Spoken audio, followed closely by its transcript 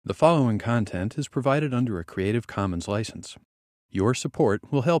The following content is provided under a Creative Commons license. Your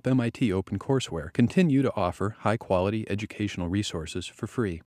support will help MIT OpenCourseware continue to offer high-quality educational resources for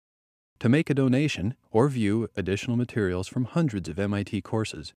free. To make a donation or view additional materials from hundreds of MIT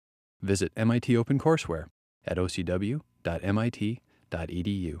courses, visit MIT OpenCourseware at ocw.mit.edu.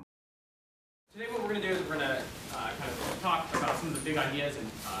 Today what we're going to do is we're going to kind of talk about some of the big ideas and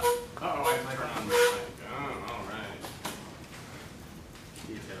I have my on. Oh, all right.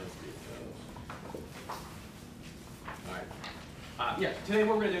 Details. All right. Today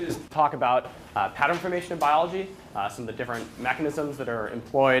what we're going to do is talk about pattern formation in biology, some of the different mechanisms that are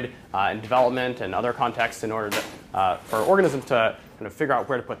employed in development and other contexts in order to, for organisms to kind of figure out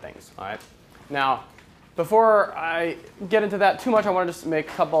where to put things. All right. Now, before I get into that too much, I want to just make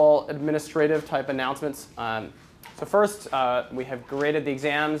a couple administrative type announcements. So first, we have graded the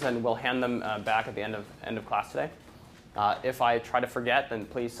exams, and we'll hand them back at the end of class today. If I try to forget, then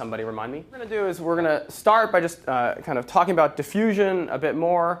please somebody remind me. What we're going to do is we're going to start by just kind of talking about diffusion a bit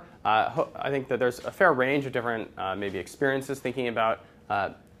more. I think that there's a fair range of different maybe experiences thinking about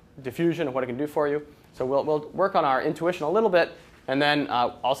diffusion and what it can do for you. So we'll work on our intuition a little bit. And then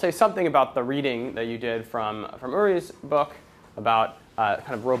I'll say something about the reading that you did from Uri's book about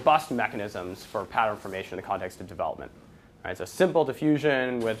kind of robust mechanisms for pattern formation in the context of development. All right, so simple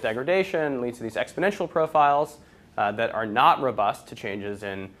diffusion with degradation leads to these exponential profiles that are not robust to changes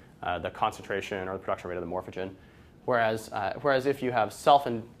in the concentration or the production rate of the morphogen. Whereas if you have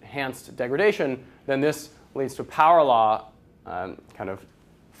self-enhanced degradation, then this leads to a power law kind of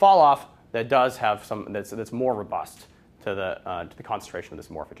fall off that does have some that's more robust to the concentration of this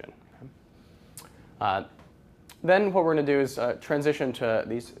morphogen. Then what we're going to do is transition to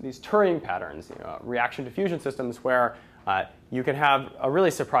these Turing patterns, reaction diffusion systems, where you can have a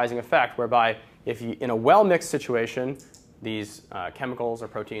really surprising effect, whereby if you, in a well-mixed situation, these chemicals or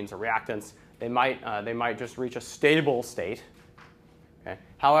proteins or reactants, they might just reach a stable state. Okay?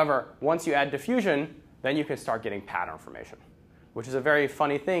 However, once you add diffusion, then you can start getting pattern formation, which is a very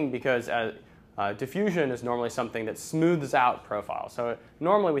funny thing because diffusion is normally something that smooths out profiles. So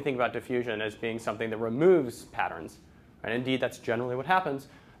normally we think about diffusion as being something that removes patterns. And indeed, that's generally what happens.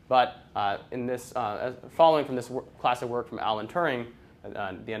 But in this, following from this class of work from Alan Turing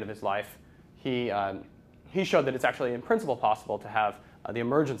at the end of his life, he showed that it's actually in principle possible to have the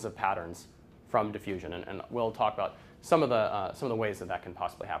emergence of patterns from diffusion. And we'll talk about some of the ways that can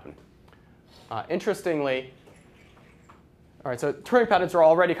possibly happen. Interestingly, all right, so Turing patterns are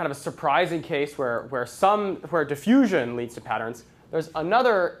already kind of a surprising case where diffusion leads to patterns. There's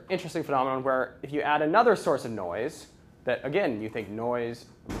another interesting phenomenon where if you add another source of noise, that again, you think noise,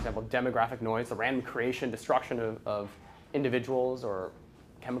 for example, demographic noise, the random creation, destruction of individuals or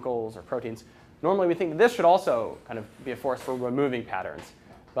chemicals or proteins, normally we think this should also kind of be a force for removing patterns.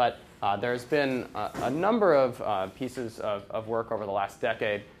 But there's been a number of pieces of work over the last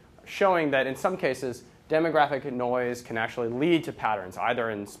decade showing that in some cases, demographic noise can actually lead to patterns, either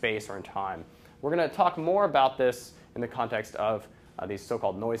in space or in time. We're going to talk more about this in the context of these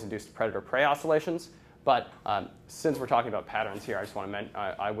so-called noise-induced predator-prey oscillations. But since we're talking about patterns here, I just want to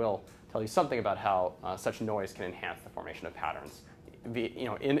I will tell you something about how such noise can enhance the formation of patterns,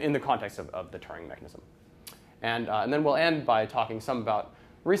 in the context of the Turing mechanism. And then we'll end by talking some about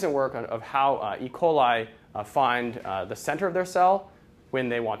recent work of how E. coli find the center of their cell when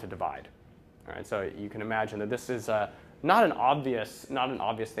they want to divide. All right, so you can imagine that this is not an obvious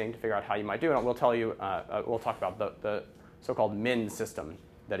thing to figure out how you might do it. We'll tell you. We'll talk about the so-called MIN system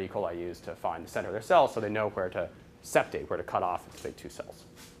that E. coli use to find the center of their cells, so they know where to septate, where to cut off its big two cells.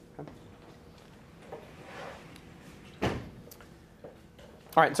 Okay.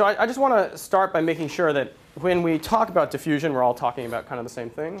 All right, so I just want to start by making sure that when we talk about diffusion, we're all talking about kind of the same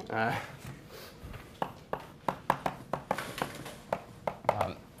thing.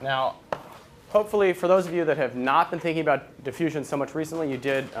 Now, hopefully, for those of you that have not been thinking about diffusion so much recently, you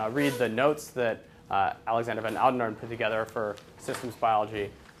did read the notes that Alexander van Oudenarde put together for systems biology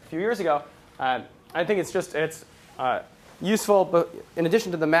a few years ago. I think it's useful, but in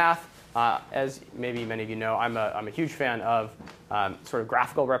addition to the math, as maybe many of you know, I'm a huge fan of sort of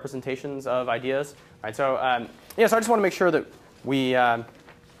graphical representations of ideas. All right, so so I just want to make sure that we all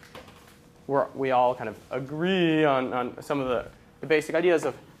kind of agree on some of the basic ideas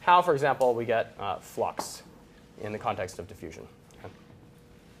of how, for example, we get flux in the context of diffusion. Okay.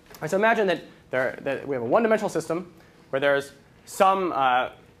 All right, so imagine that we have a one-dimensional system where there's some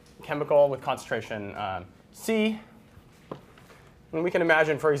chemical with concentration C. And we can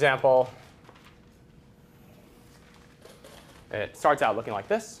imagine, for example, it starts out looking like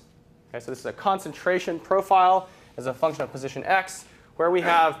this. Okay, so this is a concentration profile as a function of position x, where we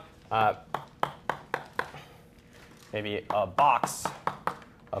have maybe a box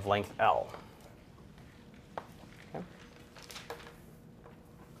of length L. Okay.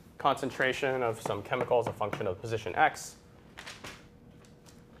 Concentration of some chemical is a function of position x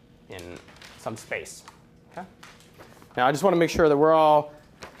in some space. Okay. Now I just want to make sure that we're all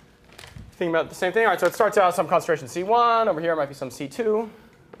thinking about the same thing. All right, so it starts out some concentration C1. Over here might be some C2.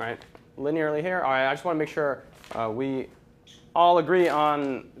 Right, linearly here. All right, I just want to make sure we all agree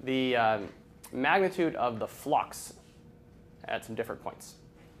on the magnitude of the flux at some different points.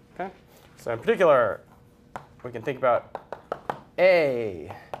 Okay, so in particular, we can think about A,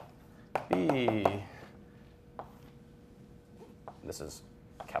 B. This is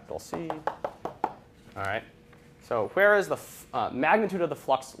capital C. All right, so where is the magnitude of the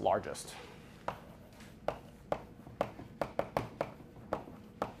flux largest?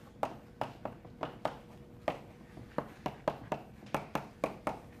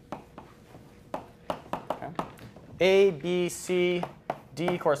 A, B, C,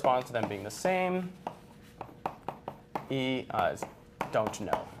 D corresponds to them being the same. E don't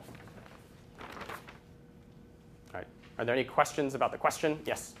know. All right. Are there any questions about the question?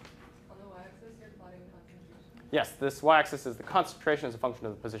 Yes? On the y-axis, you're plotting concentration? Yes, this y-axis is the concentration as a function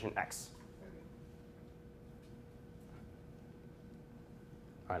of the position x. Okay.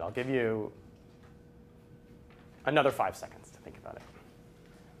 All right, I'll give you another 5 seconds to think about it.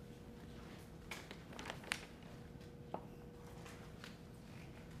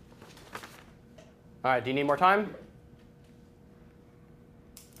 All right, do you need more time?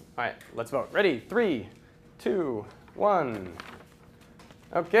 All right, let's vote. Ready? 3, 2, 1.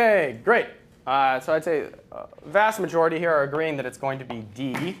 OK, great. So I'd say vast majority here are agreeing that it's going to be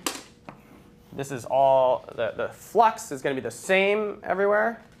D. This is all, the flux is going to be the same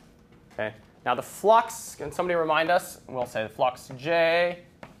everywhere. Okay. Now the flux, can somebody remind us? We'll say the flux J.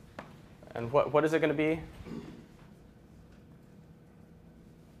 And what is it going to be?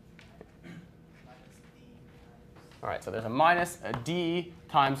 All right, so there's a minus a D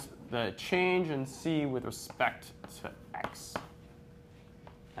times the change in C with respect to x.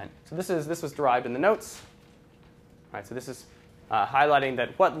 And so this was derived in the notes. All right, so this is highlighting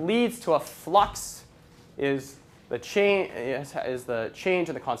that what leads to a flux is the change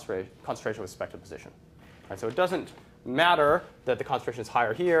in the concentration with respect to position. All right, so it doesn't matter that the concentration is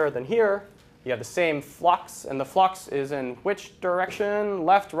higher here than here. You have the same flux, and the flux is in which direction?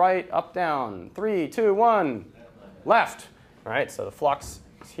 Left, right, up, down. 3, 2, 1. Left. All right, so the flux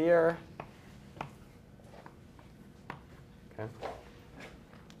is here. Okay.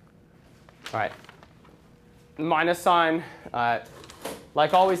 All right. Minus sign.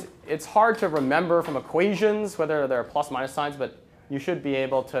 Like always, it's hard to remember from equations whether there are plus minus signs, but you should be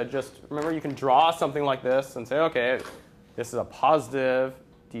able to just remember you can draw something like this and say, OK, this is a positive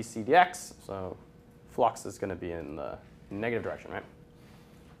dc dx, so flux is going to be in the negative direction, right?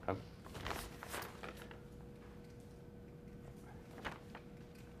 Okay.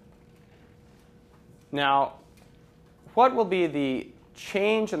 Now, what will be the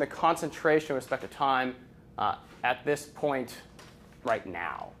change in the concentration with respect to time at this point right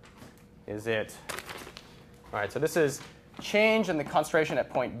now? Is it, all right, so this is change in the concentration at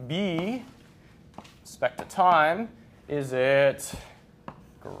point B with respect to time. Is it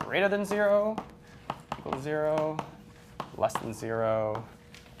greater than 0, equal to 0, less than 0,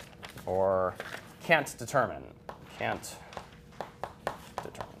 or can't determine? Can't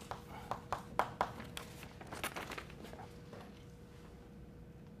determine.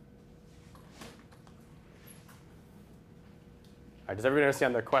 All right, does everybody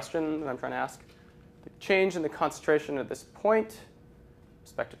understand the question that I'm trying to ask? The change in the concentration at this point, with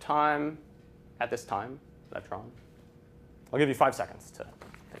respect to time, at this time that I've drawn. I'll give you 5 seconds to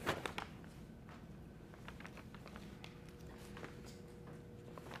think of it.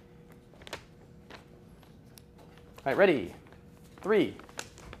 All right, ready? 3,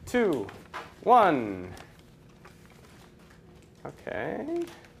 2, 1. OK.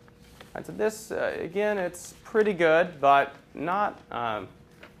 All right, so this, again, it's pretty good, but not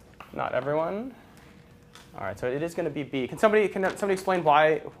everyone. All right, so it is going to be B. Can somebody explain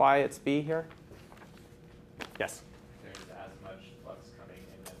why it's B here? Yes? There's as much flux coming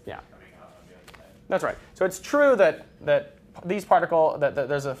in as coming out on the other side. That's right. So it's true that these that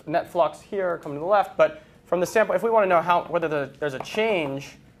there's a net flux here coming to the left, but from the standpoint, if we want to know whether there's a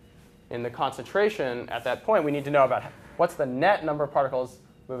change in the concentration at that point, we need to know about what's the net number of particles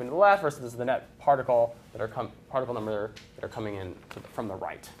moving to the left versus the net particle number that are coming in from the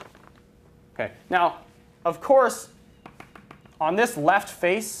right. Okay. Now, of course, on this left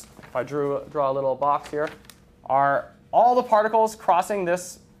face, if I draw a little box here, are all the particles crossing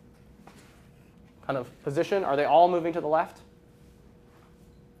this kind of position, are they all moving to the left?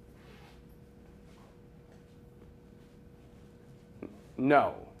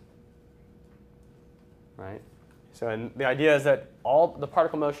 No. Right? So the idea is that all the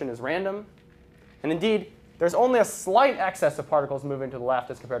particle motion is random. And indeed, there's only a slight excess of particles moving to the left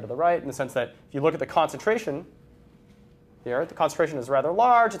as compared to the right, in the sense that if you look at the concentration here, the concentration is rather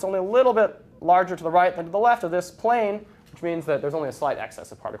large. It's only a little bit larger to the right than to the left of this plane, which means that there's only a slight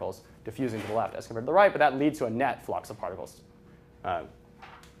excess of particles diffusing to the left as compared to the right. But that leads to a net flux of particles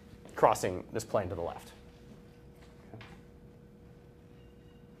crossing this plane to the left. Okay.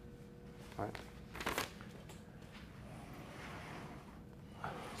 All right.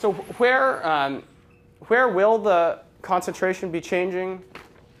 So where will the concentration be changing?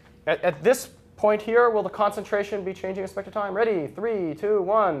 At this point here, will the concentration be changing with respect to time? Ready? 3, 2,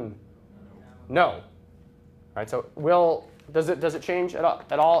 1. No. Right. So does it change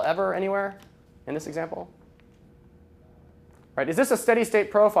at all ever anywhere in this example? Right. Is this a steady state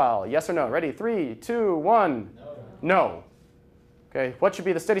profile? Yes or no? Ready? 3, 2, 1. No. Okay. What should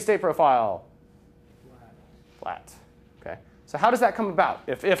be the steady state profile? Flat. Okay. So how does that come about?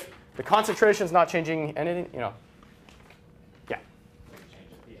 If the concentration is not changing anything, yeah.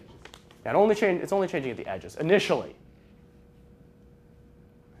 Yeah, it's only changing at the edges initially.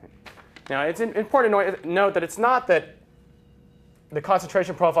 Now it's important to note that it's not that the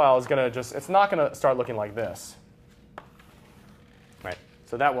concentration profile is going to it's not going to start looking like this. Right.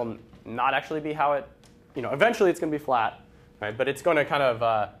 So that will not actually be how it, eventually it's going to be flat, right? But it's going to kind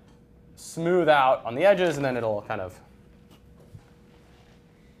of smooth out on the edges, and then it'll kind of.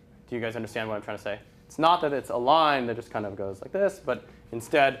 Do you guys understand what I'm trying to say? It's not that it's a line that just kind of goes like this, but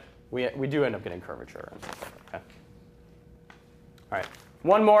instead we do end up getting curvature. Okay. All right.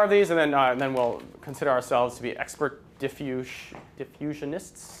 One more of these, and then we'll consider ourselves to be expert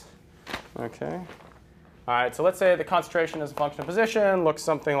diffusionists. Okay. All right. So let's say the concentration as a function of position looks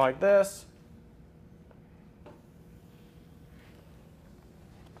something like this.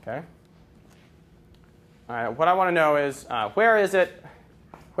 Okay. All right. What I want to know is where is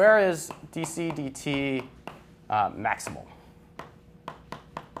dc dt maximal?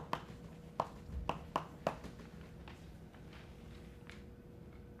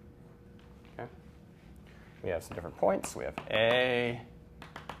 Okay. We have some different points. We have A,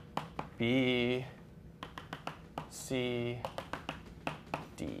 B, C,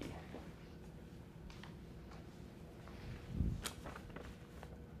 D.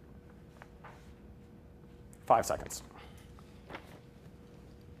 Five seconds.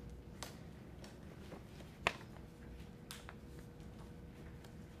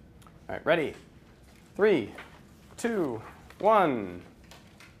 All right, ready? 3, 2, 1.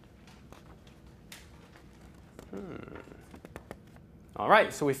 All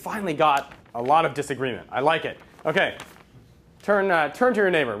right, so we finally got a lot of disagreement. I like it. OK, turn to your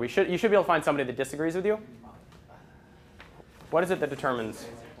neighbor. You should be able to find somebody that disagrees with you. What is it that determines?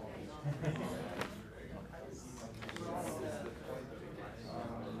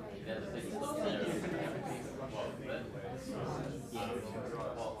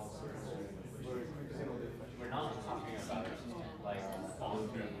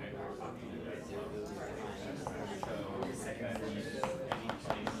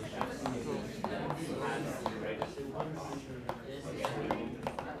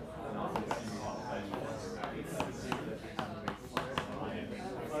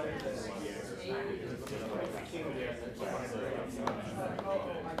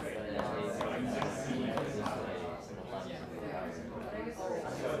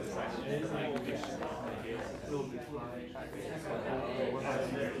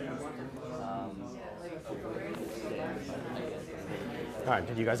 All right,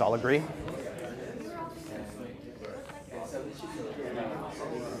 did you guys all agree?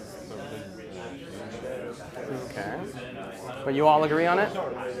 Okay. But you all agree on it?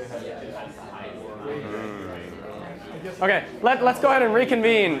 Okay, let's go ahead and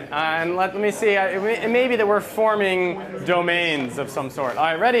reconvene. And let me see. It may be that we're forming domains of some sort. All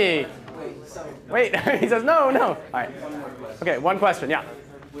right, ready? Wait, he says no. All right. Okay, one question, yeah.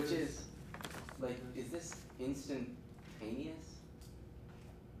 Which is, is this instantaneous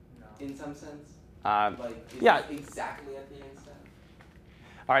in some sense? Is yeah. it exactly at the instant?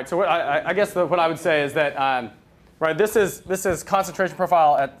 All right, so what I guess what I would say is that right, this is concentration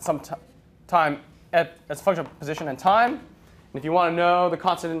profile at some time as a function of position and time. And if you want to know the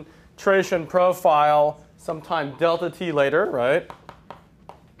concentration profile sometime delta t later, right?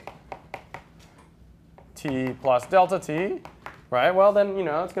 T plus delta t, right? Well, then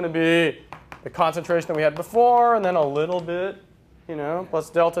it's going to be the concentration that we had before, and then a little bit, plus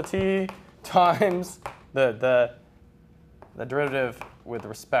delta t times the derivative with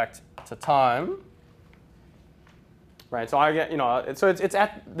respect to time. Right, so I get, so it's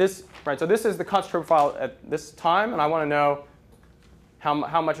at this, right, so this is the concentration profile at this time, and I want to know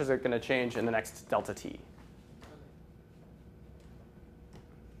how much is it going to change in the next delta t.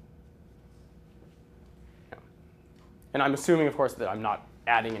 Yeah. And I'm assuming, of course, that I'm not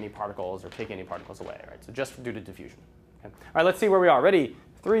adding any particles or taking any particles away, right? So just due to diffusion. Okay. All right, let's see where we are. Ready?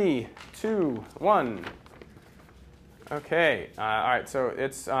 3, 2, 1. OK. All right, so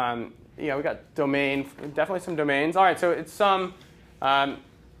it's we got domain, definitely some domains. All right, so it's some,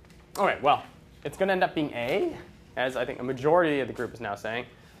 OK, well, it's going to end up being A, as I think a majority of the group is now saying.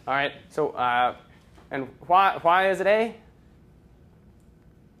 All right, so, and why is it A?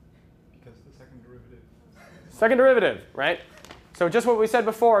 Because the second derivative. Second derivative, right? So just what we said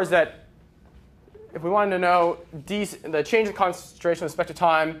before is that if we wanted to know the change in concentration with respect to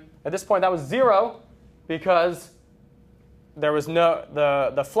time, at this point that was 0 because there was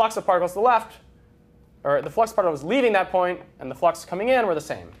the flux of particles to the left, or the flux particle was leaving that point, and the flux coming in were the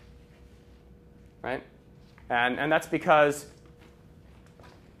same, right? And that's because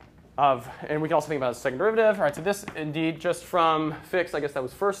of, and we can also think about the second derivative. All right, so this indeed just from Fick's, I guess that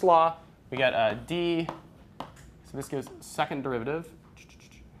was first law, we get d, so this gives second derivative,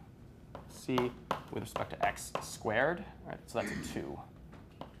 c with respect to x squared, right? So that's a 2.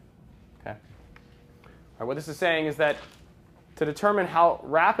 Okay. All right, what this is saying is that to determine how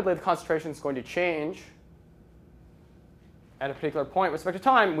rapidly the concentration is going to change at a particular point with respect to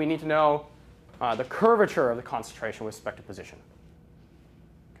time, we need to know the curvature of the concentration with respect to position.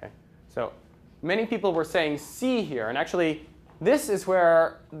 Okay. So many people were saying C here. And actually, this is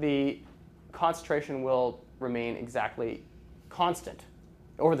where the concentration will remain exactly constant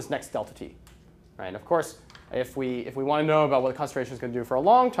over this next delta t. Right? And of course, if we want to know about what the concentration is going to do for a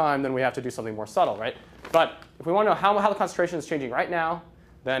long time, then we have to do something more subtle, right? But if we want to know how the concentration is changing right now,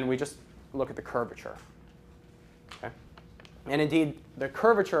 then we just look at the curvature. Okay? And indeed, the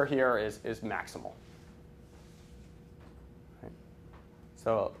curvature here is maximal. Right?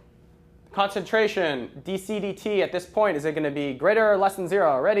 So concentration, dc dt at this point, is it going to be greater or less than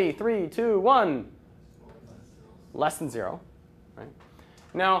 0? Ready? 3, 2, 1. Less than 0. Right?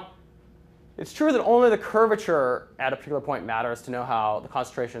 Now, it's true that only the curvature at a particular point matters to know how the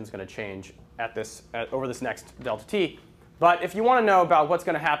concentration is going to change over this next delta t. But if you want to know about what's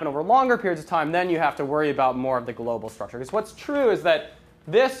going to happen over longer periods of time, then you have to worry about more of the global structure. Because what's true is that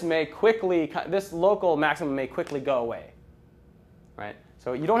this local maximum may quickly go away. Right?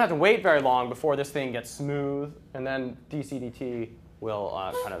 So you don't have to wait very long before this thing gets smooth, and then dc dt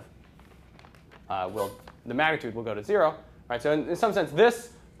will the magnitude will go to 0. Right? So in some sense, this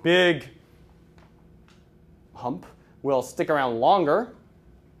big hump will stick around longer,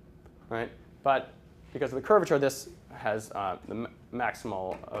 right? But because of the curvature, this has the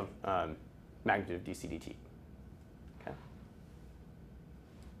maximal of magnitude of dc dt. Okay.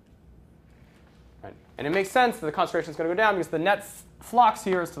 Right. And it makes sense that the concentration is going to go down because the net flux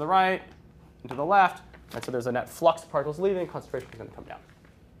here is to the right and to the left. Right? So there's a net flux of particles leaving. Concentration is going to come down.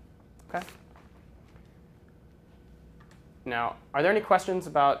 Okay. Now, are there any questions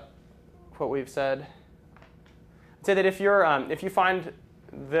about what we've said? I'd say that if you find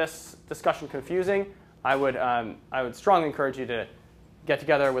this discussion confusing, I would strongly encourage you to get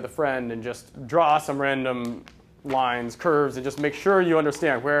together with a friend and just draw some random lines, curves, and just make sure you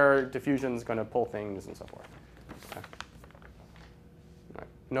understand where diffusion is going to pull things and so forth. Okay. All right.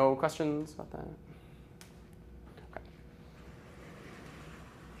 No questions about that? Okay.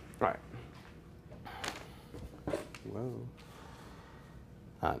 All right. Whoa.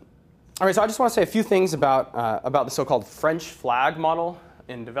 All right, so I just want to say a few things about the so-called French flag model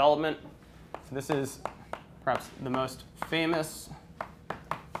in development. So this is perhaps the most famous.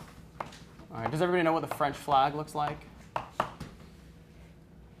 All right, does everybody know what the French flag looks like?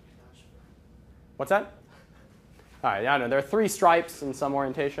 What's that? All right, yeah, I know there are 3 stripes in some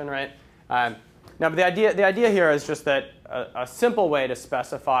orientation, right? Now, but the idea here is just that a simple way to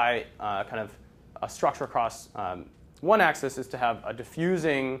specify kind of a structure across one axis is to have a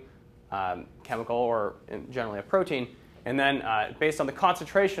diffusing chemical, or generally a protein, and then based on the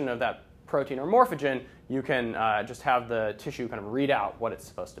concentration of that protein or morphogen, you can just have the tissue kind of read out what it's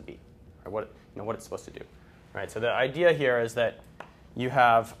supposed to be, or what it's supposed to do. Right. So the idea here is that you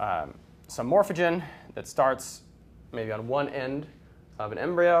have some morphogen that starts maybe on one end of an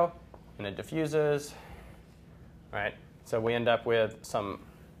embryo, and it diffuses. Right. So we end up with some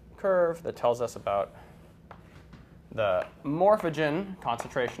curve that tells us about the morphogen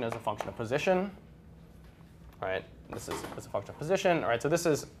concentration as a function of position. All right, this is as a function of position. All right, so this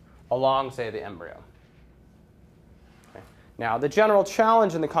is along, say, the embryo. Okay. Now, the general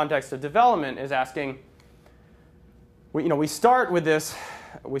challenge in the context of development is asking, we start with this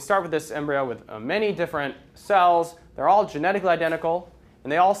embryo with many different cells. They're all genetically identical,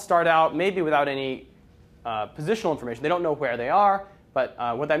 and they all start out maybe without any positional information. They don't know where they are, but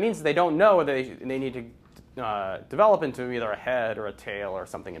what that means is they don't know whether they need to develop into either a head or a tail or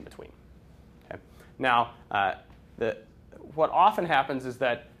something in between. Okay. Now, what often happens is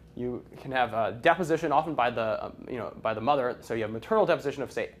that you can have deposition, often by the mother. So you have maternal deposition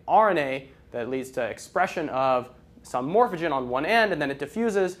of, say, RNA that leads to expression of some morphogen on one end, and then it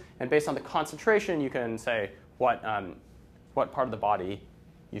diffuses. And based on the concentration, you can say what part of the body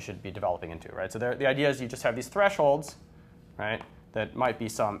you should be developing into, right? So the idea is you just have these thresholds, right? That might be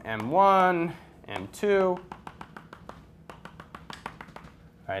some M1, M2,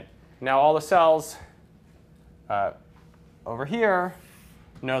 right? Now all the cells over here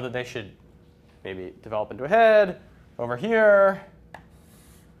know that they should maybe develop into a head. Over here,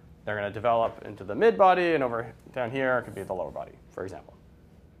 they're going to develop into the mid-body, and over down here it could be the lower body, for example.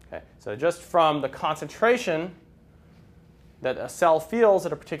 Okay, so just from the concentration that a cell feels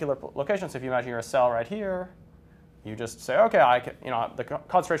at a particular location, so if you imagine you're a cell right here, you just say, okay, the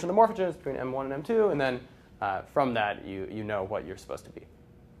concentration of the morphogen is between M1 and M2, and then from that you know what you're supposed to be.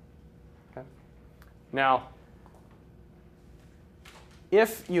 Okay. Now,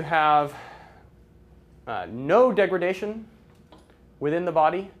 if you have no degradation within the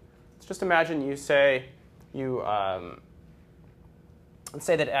body, let's just imagine you say let's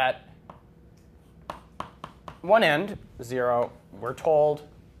say that at one end, 0, we're told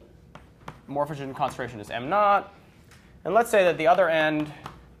morphogen concentration is M0. And let's say that the other end,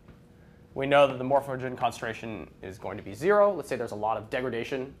 we know that the morphogen concentration is going to be 0. Let's say there's a lot of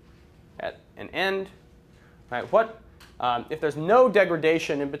degradation at an end. All right, if there's no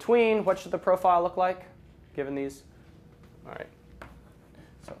degradation in between, what should the profile look like, given these? All right,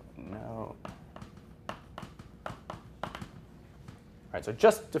 so no. All right, so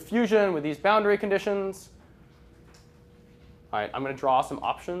just diffusion with these boundary conditions. All right, I'm going to draw some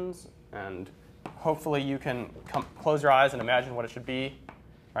options, and hopefully you can close your eyes and imagine what it should be.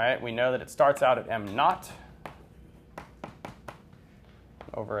 All right, we know that it starts out at M0.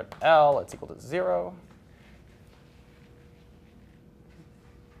 Over at L, it's equal to 0.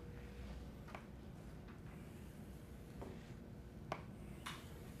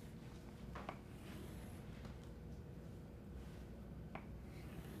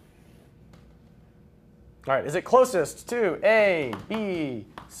 All right, is it closest to A, B,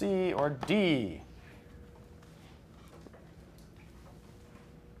 C, or D?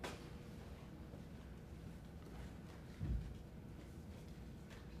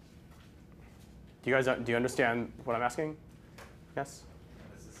 Do you understand what I'm asking? Yes?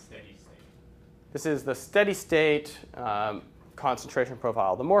 This is steady state. This is the steady state concentration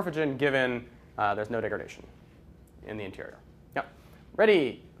profile of the morphogen given there's no degradation in the interior. Yep.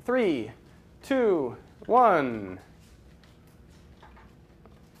 Ready? 3, 2, 1.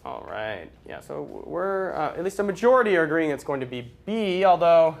 All right. Yeah, so we're, at least a majority are agreeing it's going to be B,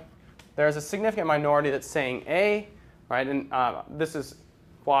 although there's a significant minority that's saying A. Right? And this is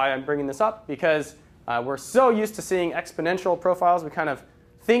why I'm bringing this up, because we're so used to seeing exponential profiles, we kind of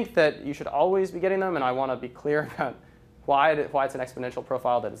think that you should always be getting them, and I want to be clear about why it's an exponential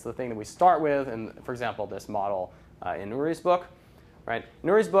profile. That is the thing that we start with, and for example, this model in Nuri's book. Right? In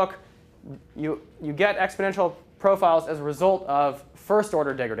Nuri's book, you get exponential profiles as a result of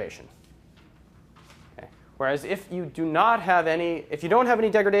first-order degradation. Okay. Whereas if you don't have any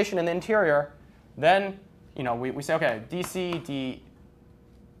degradation in the interior, then we say, okay, DC, D.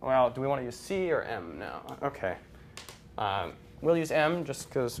 Well, do we want to use C or M now? Okay. We'll use M just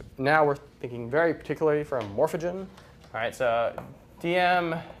because now we're thinking very particularly for a morphogen. All right, so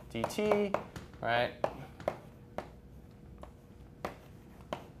dm, dt, right?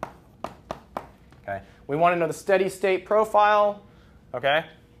 Okay. We want to know the steady state profile. Okay.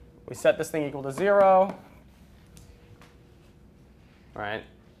 We set this thing equal to 0. All right.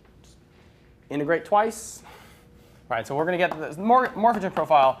 Just integrate twice. All right, so we're going to get the morphogen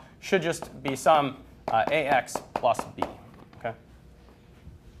profile should just be some AX plus B. Okay.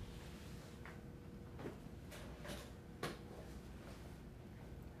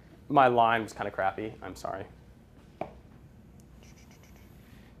 My line was kind of crappy. I'm sorry. Okay.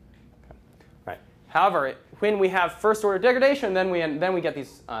 Right. However, when we have first-order degradation, then we get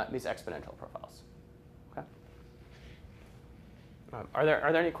these exponential profiles. Okay. Are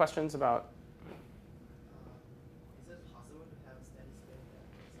there any questions about? Is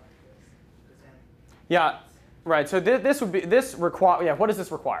Yeah, right. So this would be this require. Yeah, what does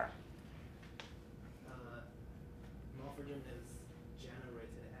this require? Morphogen is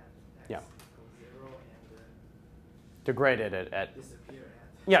generated at x Yeah. equals 0 and Degraded at disappear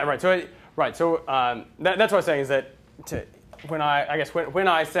at. Yeah, right. So that's what I was saying is that when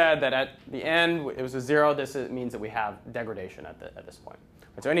I said that at the end it was a 0, means that we have degradation at this point.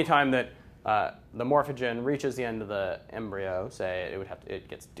 Right, so anytime that the morphogen reaches the end of the embryo, say it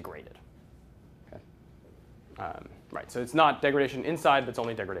gets degraded. Okay. Right. So it's not degradation inside, but it's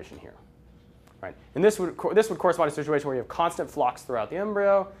only degradation here. Right. And this would correspond to a situation where you have constant flux throughout the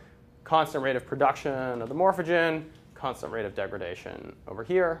embryo, constant rate of production of the morphogen, constant rate of degradation over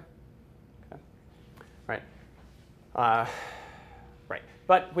here. Okay. Right. Right.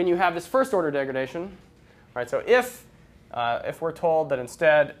 But when you have this first order degradation, right? So if we're told that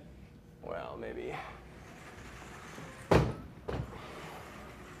instead, well, maybe.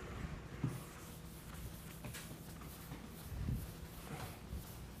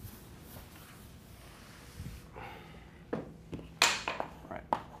 Right.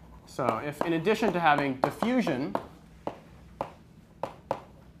 So if in addition to having diffusion,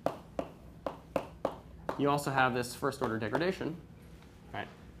 you also have this first order degradation, right?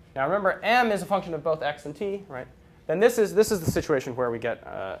 Now remember, m is a function of both x and t, right? Then this is the situation where we get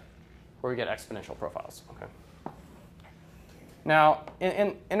exponential profiles. Okay. Now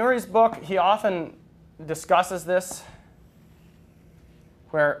in Uri's book, he often discusses this,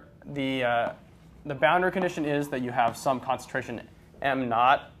 where the boundary condition is that you have some concentration m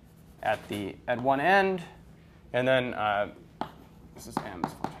naught at one end, and then this is m.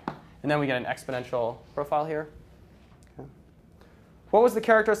 And then we get an exponential profile here. Okay. What was the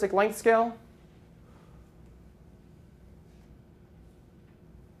characteristic length scale?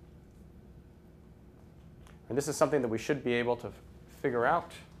 And this is something that we should be able to figure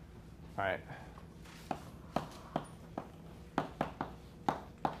out. All right.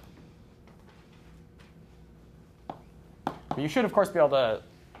 You should, of course, be able to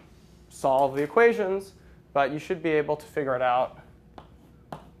solve the equations, but you should be able to figure it out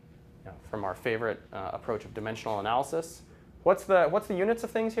from our favorite approach of dimensional analysis. What's the units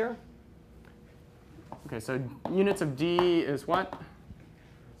of things here? Okay, so units of d is what?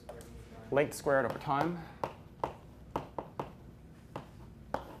 Length squared over time.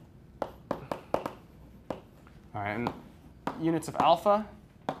 All right, and units of alpha.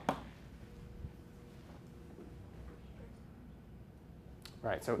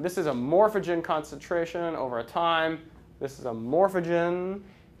 Right, so this is a morphogen concentration over a time. This is a morphogen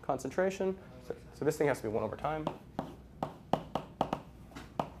concentration. So this thing has to be 1 over time.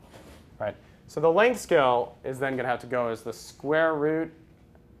 Right, so the length scale is then going to have to go as the square root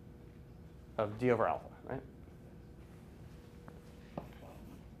of d over alpha, right?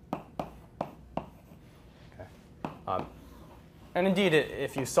 Okay. And indeed,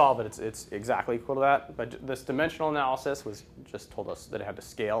 if you solve it, it's exactly equal to that. But this dimensional analysis just told us that it had to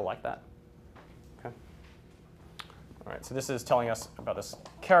scale like that. Okay. All right. So this is telling us about this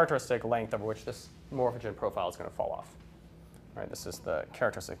characteristic length over which this morphogen profile is going to fall off. All right. This is the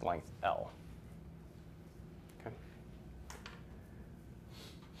characteristic length L. Okay.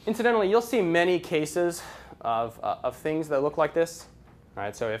 Incidentally, you'll see many cases of things that look like this. All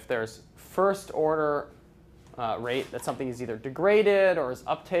right. So if there's first order rate that something is either degraded or is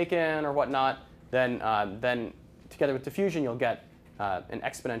uptaken or whatnot, then together with diffusion, you'll get an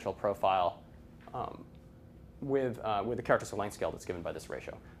exponential profile with the characteristic length scale that's given by this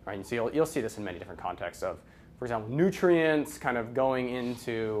ratio. Right? And so you'll see this in many different contexts of, for example, nutrients kind of going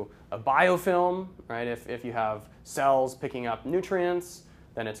into a biofilm. Right? If you have cells picking up nutrients,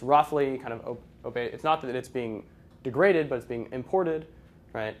 then it's roughly kind of it's not that it's being degraded, but it's being imported.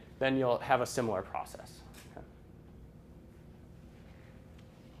 Right? Then you'll have a similar process.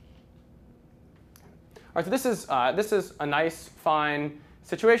 All right, so this is a nice, fine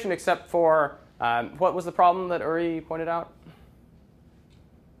situation, except for what was the problem that Uri pointed out?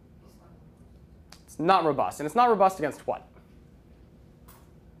 It's not robust, and it's not robust against what?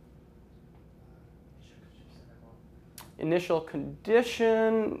 Initial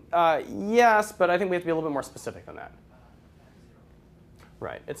condition, yes, but I think we have to be a little bit more specific than that.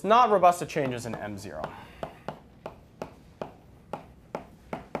 Right, it's not robust to changes in M0.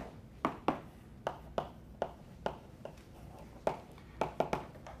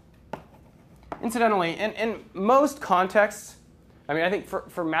 Incidentally, in most contexts, I mean, I think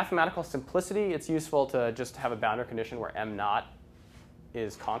for mathematical simplicity, it's useful to just have a boundary condition where m naught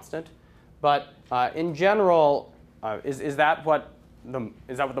is constant. But in general, is that what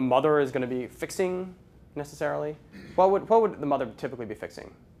the mother is going to be fixing necessarily? What would the mother typically be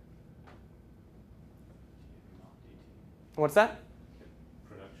fixing? What's that?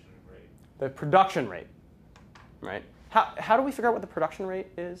 Production rate. The production rate, right? How do we figure out what the production rate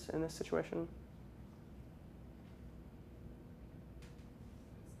is in this situation?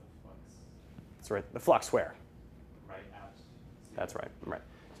 It's the flux. That's right. The flux where? Right at. That's right. Right.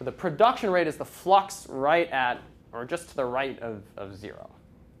 So the production rate is the flux right at, or just to the right of 0.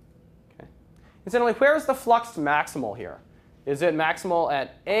 Okay. Incidentally, where is the flux maximal here? Is it maximal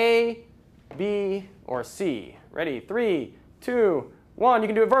at A, B, or C? Ready? 3, 2, 1. You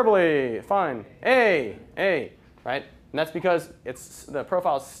can do it verbally. Fine. A, right? And that's because it's the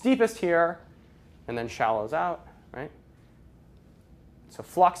profile is steepest here and then shallows out, right? So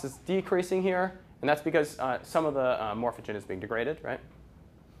flux is decreasing here, and that's because some of the morphogen is being degraded, right?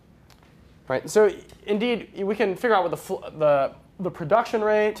 Right. So indeed, we can figure out what the production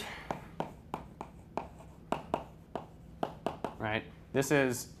rate, right? This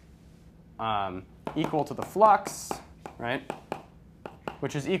is equal to the flux, right?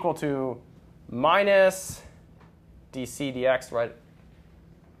 Which is equal to minus dc dx, right?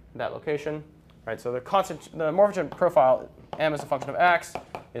 That location, right? So the morphogen profile, m as a function of x,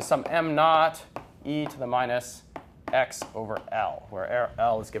 is some m naught e to the minus x over L, where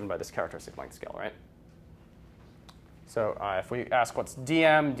L is given by this characteristic length scale, right? So if we ask what's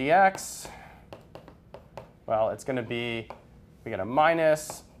dm dx, well, it's going to be, we get a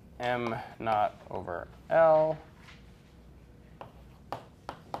minus m naught over L.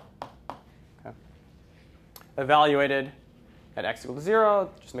 Okay. Evaluated at x equal to 0,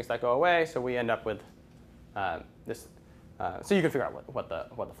 just makes that go away. So we end up with this. So you can figure out what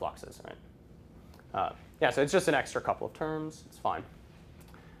the flux is, right? Yeah, so it's just an extra couple of terms. It's fine.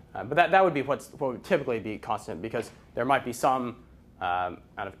 But that would be what would typically be constant, because there might be some kind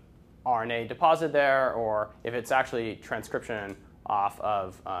of RNA deposit there, or if it's actually transcription off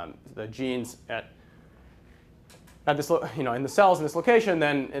of the genes at this, in the cells in this location,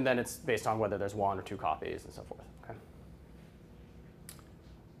 then it's based on whether there's 1 or 2 copies and so forth. Okay.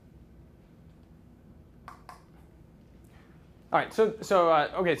 All right. So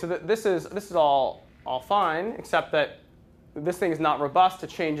this is all fine, except that this thing is not robust to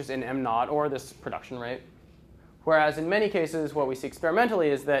changes in m naught or this production rate. Whereas in many cases, what we see experimentally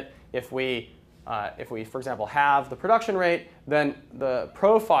is that if we, for example, have the production rate, then the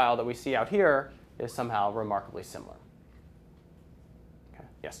profile that we see out here is somehow remarkably similar. Okay.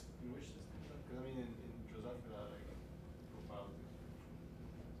 Yes? In which system? Because I mean, in Drosophila, profiles.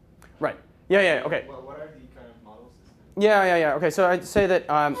 Right. Yeah. Okay. What are the kind of model systems? Yeah. Okay. So I'd say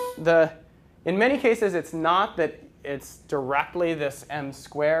that in many cases, it's not that it's directly this m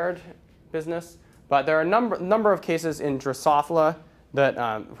squared business, but there are a number of cases in Drosophila that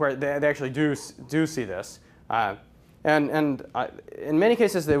where they actually do see this, and in many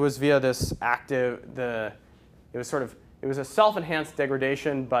cases it was via this active it was a self-enhanced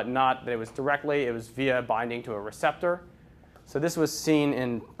degradation, but not that it was directly. It was via binding to a receptor. So this was seen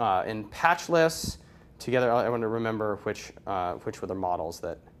in Patchless. Together, I want to remember which were the models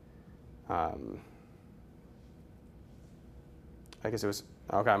that. I guess it was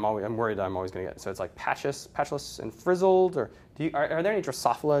okay. I'm worried I'm always going to get. So it's like patchless and frizzled. Or are there any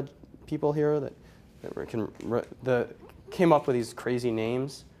Drosophila people here that came up with these crazy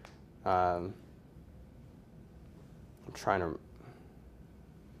names? I'm trying to.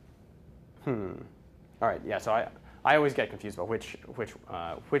 All right. Yeah. So I always get confused about which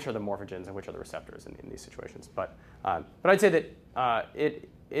are the morphogens and which are the receptors in these situations. But I'd say that it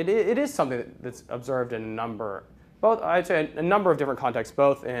is something that's observed in a number. I'd say a number of different contexts,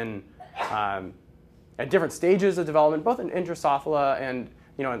 both in at different stages of development, both in Drosophila and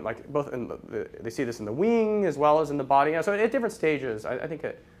they see this in the wing as well as in the body. So at different stages, I think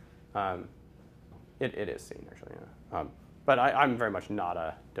it is seen actually. Yeah. But I'm very much not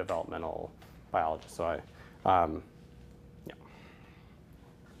a developmental biologist, so yeah.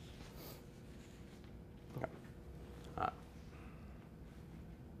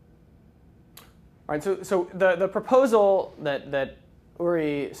 All right, so the proposal that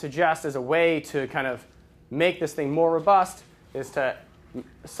Uri suggests as a way to kind of make this thing more robust is to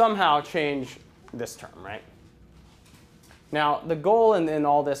somehow change this term, right? Now, the goal in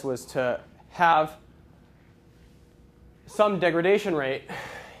all this was to have some degradation rate,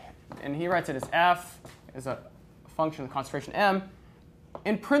 and he writes it as f as a function of concentration m.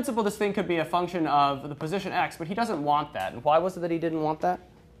 In principle, this thing could be a function of the position x, but he doesn't want that. And why was it that he didn't want that?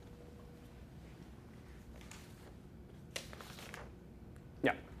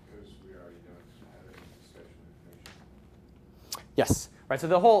 Yes. Right. So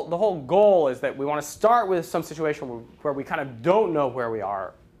the whole goal is that we want to start with some situation where we kind of don't know where we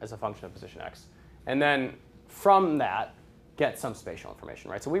are as a function of position x, and then from that get some spatial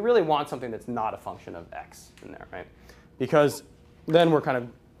information, right? So we really want something that's not a function of x in there, right? Because then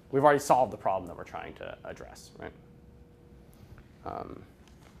we've already solved the problem that we're trying to address, right?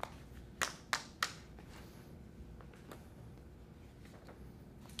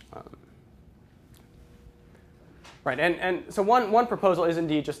 Right, and so one proposal is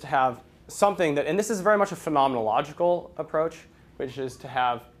indeed just to have something that, and this is very much a phenomenological approach, which is to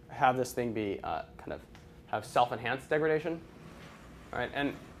have this thing be kind of have self-enhanced degradation, right?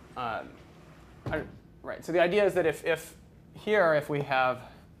 And right, so the idea is that if we have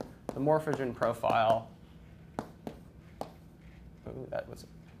the morphogen profile, ooh, that was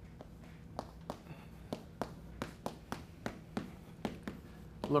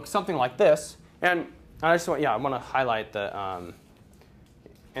looks something like this, and I just want to highlight the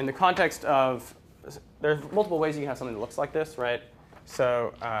in the context of there's multiple ways you can have something that looks like this, right?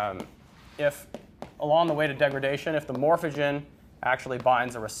 So if along the way to degradation, if the morphogen actually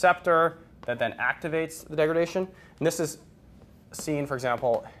binds a receptor that then activates the degradation, and this is seen, for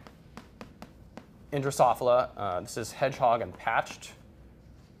example, in Drosophila. This is hedgehog and patched.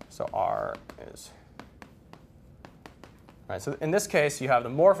 So R is right. So in this case, you have the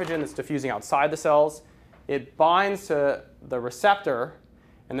morphogen that's diffusing outside the cells. It binds to the receptor,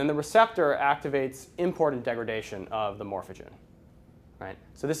 and then the receptor activates important degradation of the morphogen. Right?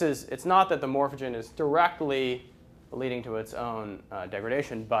 So it's not that the morphogen is directly leading to its own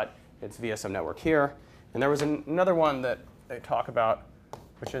degradation, but it's via some network here. And there was another one that they talk about,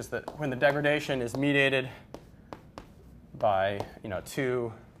 which is that when the degradation is mediated by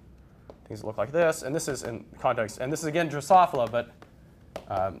two things that look like this, and this is in context, and this is again Drosophila, but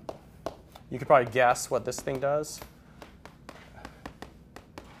you could probably guess what this thing does.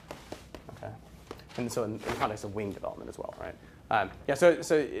 Okay, and so in the context of wing development as well, right? Yeah, so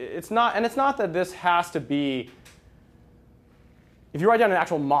it's not that this has to be. If you write down an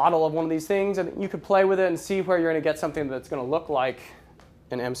actual model of one of these things, and you could play with it and see where you're going to get something that's going to look like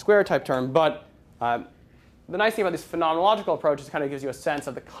an m² type term. But the nice thing about this phenomenological approach is it kind of gives you a sense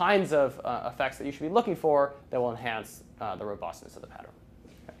of the kinds of effects that you should be looking for that will enhance the robustness of the pattern.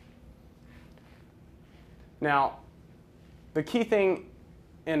 Okay. Now, the key thing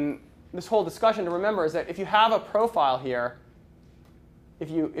in this whole discussion to remember is that if you have a profile here, if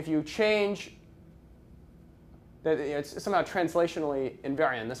you change, that it's somehow translationally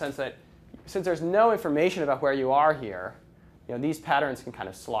invariant in the sense that since there's no information about where you are here, these patterns can kind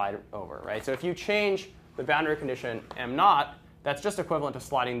of slide over, right? So if you change the boundary condition m0, that's just equivalent to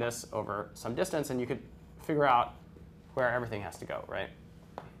sliding this over some distance, and you could figure out where everything has to go, right?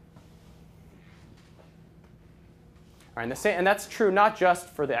 All right, and that's true not just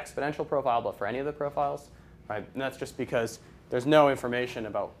for the exponential profile, but for any of the profiles, right? And that's just because there's no information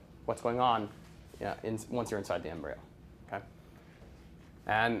about what's going on once you're inside the embryo. Okay?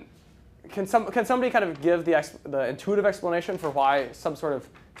 And can somebody kind of give the intuitive explanation for why some sort of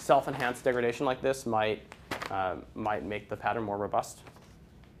self-enhanced degradation like this might make the pattern more robust?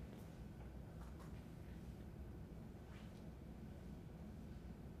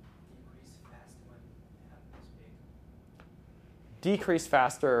 Decrease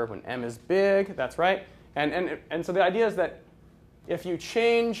faster when m is big. That's right. And so the idea is that if you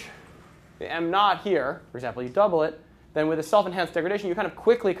change the m0 here, for example, you double it, then with a self-enhanced degradation, you kind of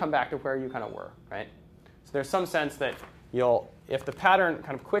quickly come back to where you kind of were, right? So there's some sense that if the pattern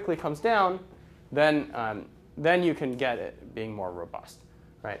kind of quickly comes down, then you can get it being more robust,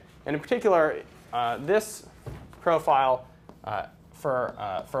 right? And in particular, this profile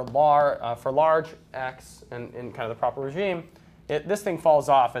for large x and in kind of the proper regime, this thing falls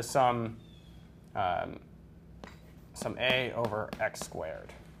off as some a over x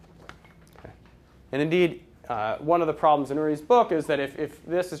squared. Okay. And indeed, one of the problems in Uri's book is that if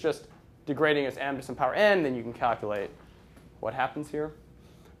this is just degrading as m to some power n, then you can calculate what happens here.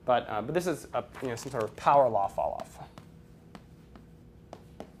 But this is some sort of power law fall off.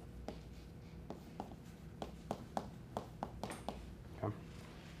 Okay.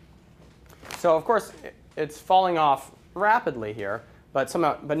 So of course, it's falling off rapidly here, but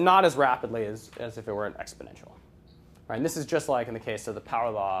not as rapidly as if it were an exponential. Right? And this is just like in the case of the power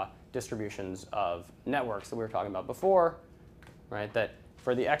law distributions of networks that we were talking about before, right? That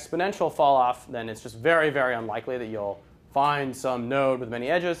for the exponential fall off, then it's just very, very unlikely that you'll find some node with many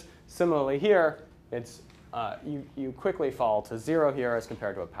edges. Similarly here, it's you quickly fall to 0 here as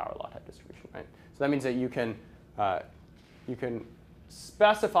compared to a power law type distribution, right? So that means that you can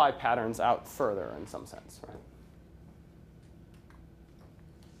specify patterns out further in some sense, right?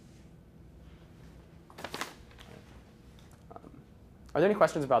 Are there any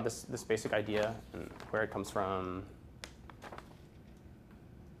questions about this basic idea and where it comes from?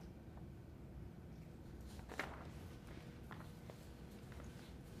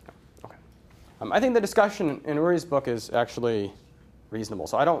 I think the discussion in Uri's book is actually reasonable.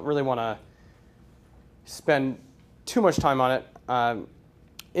 So I don't really want to spend too much time on it.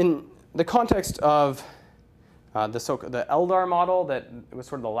 In the context of the Eldar model, that was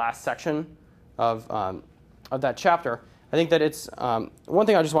sort of the last section of that chapter, I think that it's one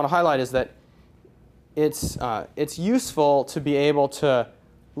thing I just want to highlight is that it's useful to be able to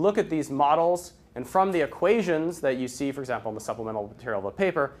look at these models, and from the equations that you see, for example, in the supplemental material of the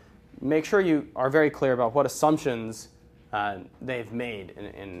paper, make sure you are very clear about what assumptions they've made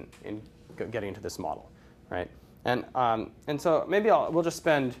in getting into this model, right? And so maybe we'll just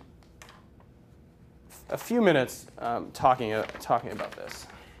spend a few minutes talking about this.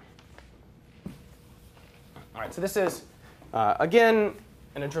 All right, so this is, again,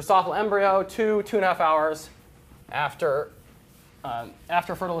 an Drosophila embryo 2.5 hours after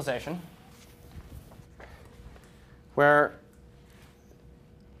fertilization, where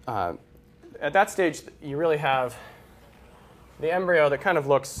at that stage you really have the embryo that kind of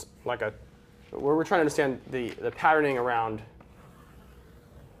looks like where we're trying to understand the patterning around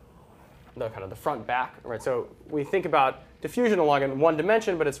the kind of the front back, right? So we think about diffusion along in one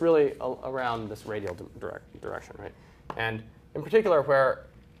dimension, but it's really around this radial direction, right? And in particular, where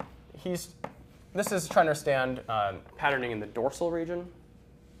this is trying to understand patterning in the dorsal region.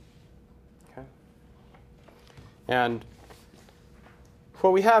 Okay. And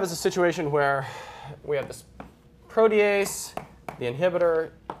what we have is a situation where we have this protease, the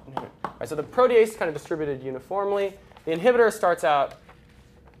inhibitor. Right, so the protease is kind of distributed uniformly. The inhibitor starts out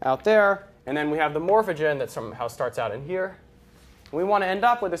there, and then we have the morphogen that somehow starts out in here. And we want to end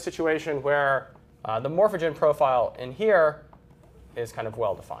up with a situation where the morphogen profile in here is kind of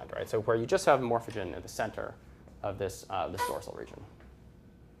well defined, right? So where you just have a morphogen at the center of this dorsal region.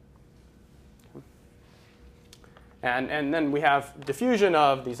 And then we have diffusion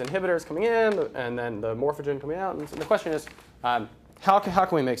of these inhibitors coming in, and then the morphogen coming out. And so the question is, how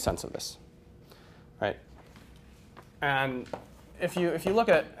can we make sense of this, right? And if you look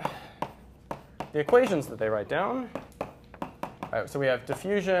at the equations that they write down, right, so we have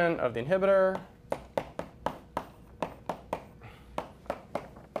diffusion of the inhibitor.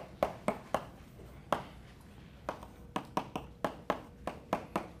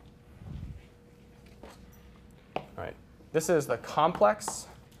 This is the complex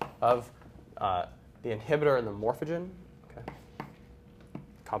of the inhibitor and the morphogen. Okay.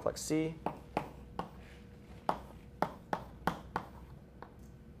 Complex C.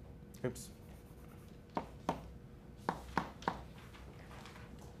 Oops.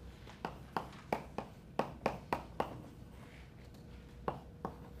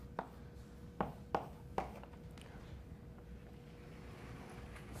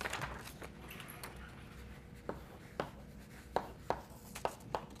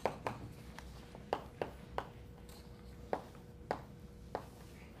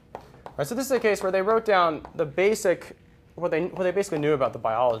 Right, so this is a case where they wrote down the basic, what they basically knew about the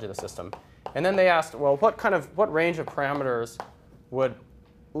biology of the system, and then they asked, well, what range of parameters would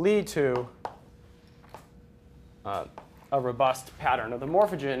lead to a robust pattern of the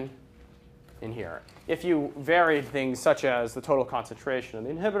morphogen in here if you varied things such as the total concentration of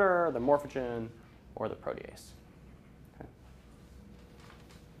the inhibitor, the morphogen, or the protease. Okay.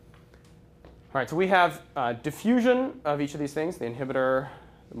 All right, so we have diffusion of each of these things, the inhibitor,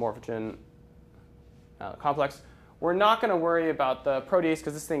 the morphogen complex. We're not going to worry about the protease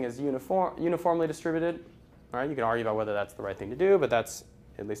because this thing is uniformly distributed. All right, you can argue about whether that's the right thing to do, but that's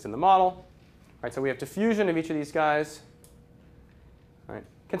at least in the model. All right, so we have diffusion of each of these guys. All right,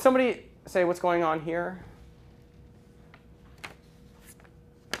 can somebody say what's going on here?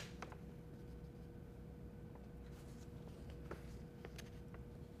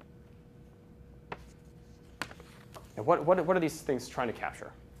 And what are these things trying to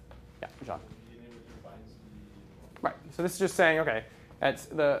capture? Yeah, John. Right. So this is just saying, OK,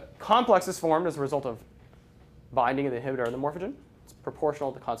 the complex is formed as a result of binding of the inhibitor and the morphogen. It's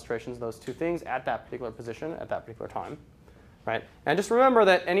proportional to the concentrations of those two things at that particular position at that particular time. Right. And just remember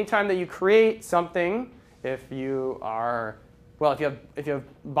that any time that you create something, if you have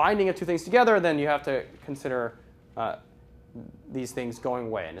binding of two things together, then you have to consider these things going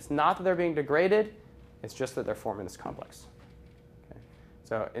away. And it's not that they're being degraded. It's just that they're forming this complex. Okay.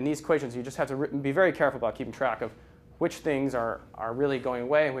 So in these equations, you just have to be very careful about keeping track of which things are really going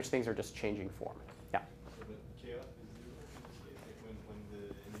away and which things are just changing form. Yeah? So the chaos is zero in this case, like when the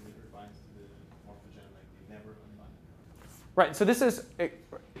inhibitor binds to the morphogen, like they never unbind. Right. So this is,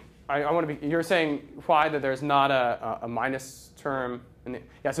 I want to be, you're saying why that there's not a minus term.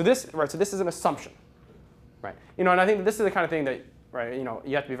 Yeah, so this is an assumption. Right. And I think that this is the kind of thing that right?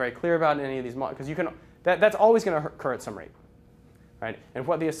 You have to be very clear about any of these because that's always going to occur at some rate, right? And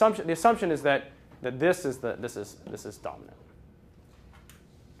what the assumption is that this is dominant,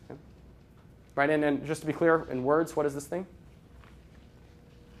 okay? Right? And just to be clear in words, what is this thing?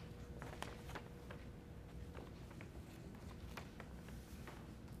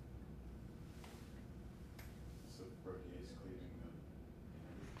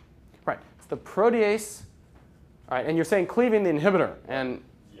 Right, it's the protease, all right, and you're saying cleaving the inhibitor, and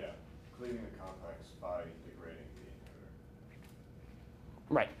yeah, cleaving the complex by degrading the inhibitor.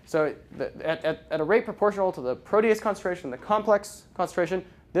 Right, so at a rate proportional to the protease concentration and the complex concentration,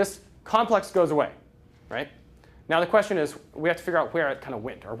 this complex goes away, right? Now the question is, we have to figure out where it kind of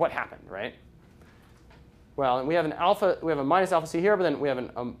went or what happened, right? Well, and we have a minus alpha C here, but then we have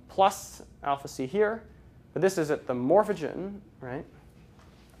a plus alpha C here, but this is at the morphogen, right?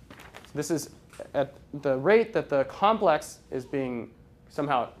 This is at the rate that the complex is being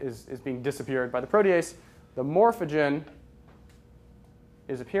somehow is being disappeared by the protease. The morphogen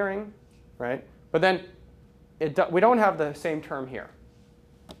is appearing, right? But then we don't have the same term here,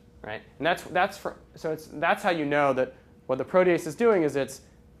 right? And that's how you know that what the protease is doing is it's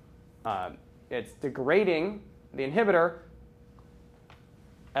degrading the inhibitor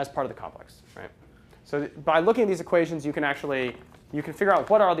as part of the complex, right? So by looking at these equations, you can figure out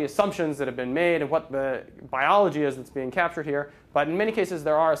what are the assumptions that have been made and what the biology is that's being captured here. But in many cases,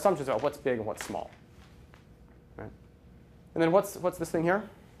 there are assumptions about what's big and what's small. Right? And then what's this thing here?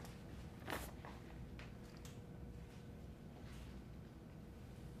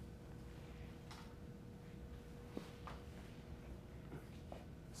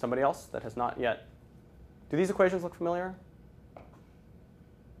 Somebody else that has not yet? Do these equations look familiar?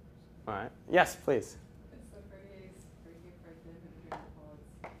 All right. Yes, please.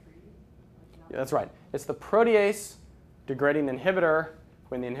 Yeah, that's right. It's the protease degrading the inhibitor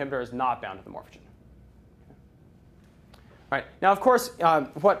when the inhibitor is not bound to the morphogen. Okay. All right. Now, of course,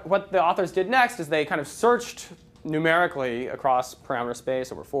 what the authors did next is they kind of searched numerically across parameter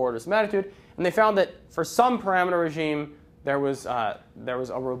space over 4 orders of magnitude, and they found that for some parameter regime, there was a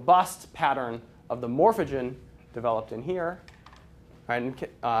robust pattern of the morphogen developed in here. Right?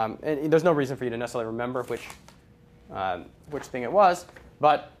 And there's no reason for you to necessarily remember which thing it was,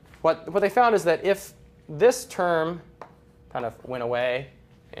 but what they found is that if this term kind of went away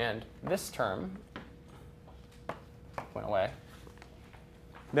and this term went away,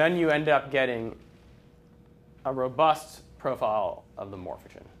 then you end up getting a robust profile of the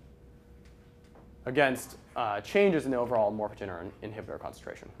morphogen against changes in the overall morphogen or inhibitor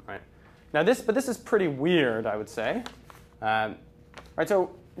concentration. Right? Now this is pretty weird, I would say. Right? So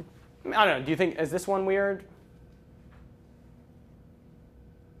I don't know. Do you think is this one weird?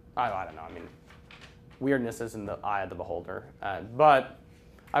 I don't know. I mean, weirdness is in the eye of the beholder. But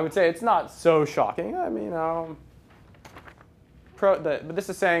I would say it's not so shocking. I mean, but this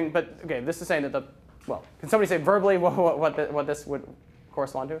is saying, this is saying that well, can somebody say verbally what this would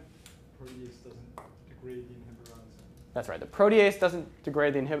correspond to? Protease doesn't degrade the inhibitor on its own. That's right. The protease doesn't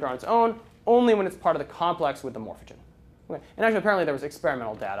degrade the inhibitor on its own, only when it's part of the complex with the morphogen. Okay. And actually, apparently, there was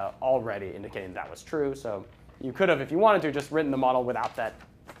experimental data already indicating that was true. So you could have, if you wanted to, just written the model without that,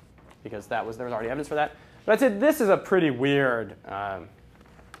 because there was already evidence for that. But I'd say this is a pretty weird.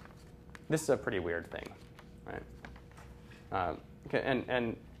 This is a pretty weird thing, right? Okay,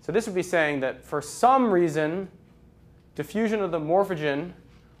 and so this would be saying that for some reason, diffusion of the morphogen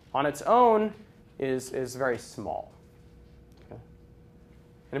on its own is very small. Okay?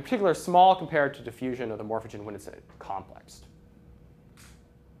 And in particular, small compared to diffusion of the morphogen when it's complexed.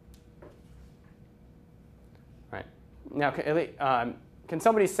 Right. Now, can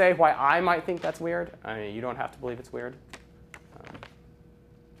somebody say why I might think that's weird? I mean, you don't have to believe it's weird.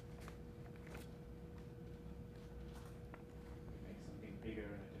 Make something bigger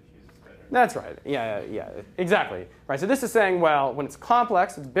and it diffuses better. That's right. Yeah, exactly. Right. So this is saying, well, when it's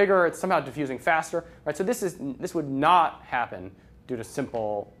complex, it's bigger, it's somehow diffusing faster. Right. So this would not happen due to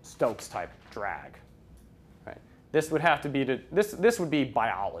simple Stokes type drag. Right. This would have to be this would be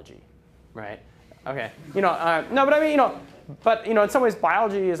biology. Right. Okay. No, but I mean, but in some ways,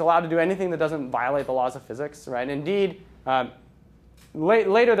 biology is allowed to do anything that doesn't violate the laws of physics, right? Indeed,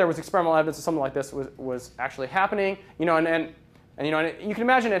 later there was experimental evidence that something like this was actually happening, and you can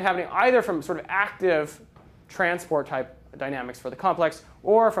imagine it happening either from sort of active transport type dynamics for the complex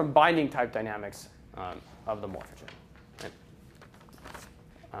or from binding type dynamics of the morphogen.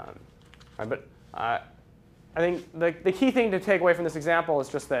 Right? But I think the key thing to take away from this example is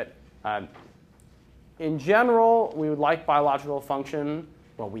just that. In general, we would like biological function.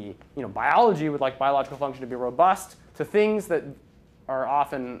 Well, biology would like biological function to be robust to things that are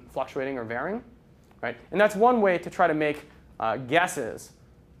often fluctuating or varying, right? And that's one way to try to make guesses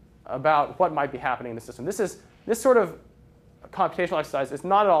about what might be happening in the system. This sort of computational exercise is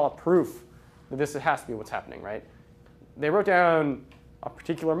not at all a proof that this has to be what's happening, right? They wrote down a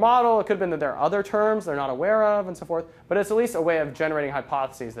particular model. It could have been that there are other terms they're not aware of and so forth. But it's at least a way of generating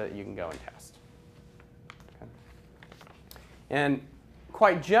hypotheses that you can go and test. Okay. And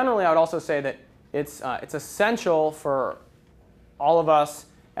quite generally, I would also say that it's essential for all of us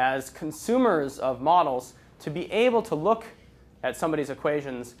as consumers of models to be able to look at somebody's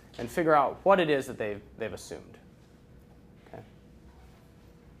equations and figure out what it is that they've assumed. Okay.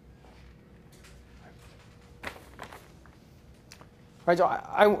 All right,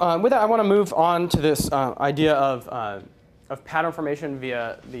 so with that, I want to move on to this idea of pattern formation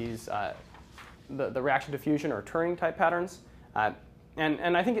via these the reaction diffusion or Turing type patterns.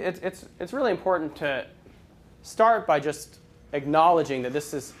 And I think it's really important to start by just acknowledging that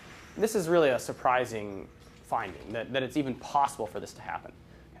this is really a surprising finding, that it's even possible for this to happen.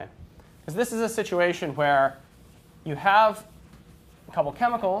 Okay? Because this is a situation where you have a couple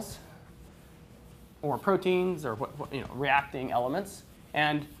chemicals or proteins or reacting elements,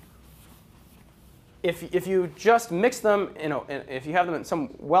 and if you just mix them, if you have them in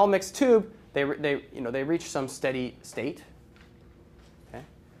some well-mixed tube, they reach some steady state. Okay?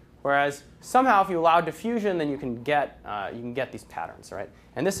 Whereas somehow, if you allow diffusion, then you can get these patterns, right?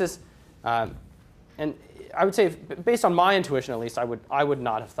 And this is, and I would say, based on my intuition at least, I would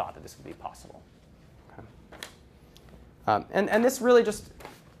not have thought that this would be possible. Okay? And this really just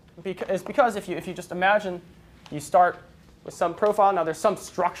is because if you just imagine you start with some profile. Now there's some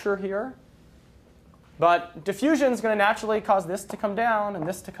structure here, but diffusion is going to naturally cause this to come down and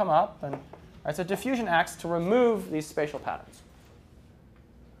this to come up, and right, so diffusion acts to remove these spatial patterns.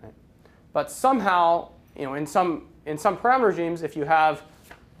 Right? But somehow, in some parameter regimes, if you have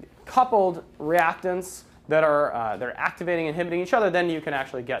coupled reactants that are they're activating and inhibiting each other, then you can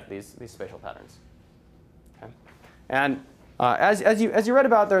actually get these spatial patterns. Okay? And as you read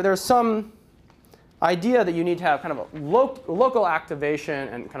about, there's some idea that you need to have kind of a local activation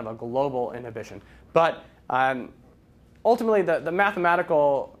and kind of a global inhibition. But ultimately, the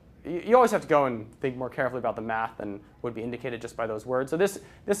mathematical, you always have to go and think more carefully about the math than would be indicated just by those words. So this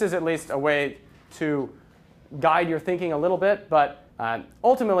is at least a way to guide your thinking a little bit. But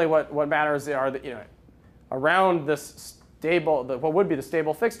ultimately, what matters are that, around this stable, what would be the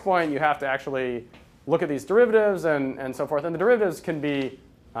stable fixed point, you have to actually look at these derivatives and so forth. And the derivatives can be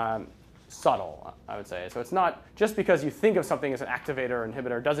subtle, I would say. So it's not just because you think of something as an activator or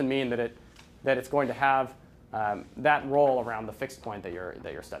inhibitor doesn't mean that it's going to have that role around the fixed point that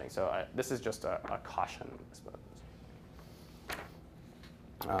you're studying. So this is just a caution, I suppose.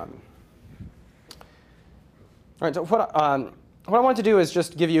 All right. So what I want to do is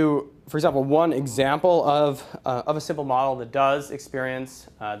just give you, for example, one example of a simple model that does experience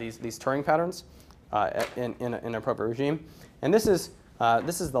these Turing patterns in an appropriate regime. And this is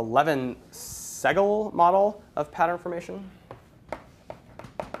the Levin-Segel model of pattern formation.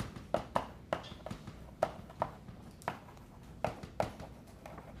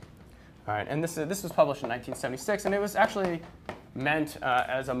 All right, and this was published in 1976, and it was actually meant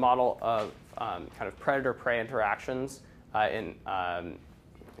as a model of kind of predator-prey interactions in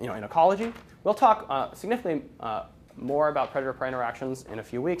ecology. We'll talk significantly more about predator-prey interactions in a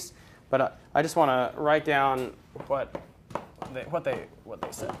few weeks, but I just want to write down what they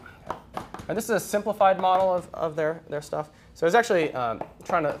said. And this is a simplified model of their stuff. So I was actually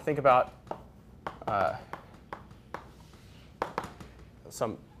trying to think about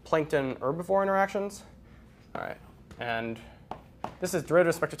some plankton herbivore interactions. All right, and this is derivative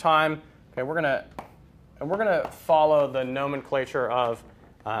with respect to time. Okay, we're gonna follow the nomenclature of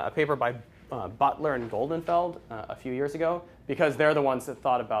a paper by Butler and Goldenfeld a few years ago, because they're the ones that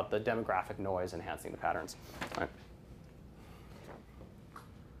thought about the demographic noise enhancing the patterns. All right.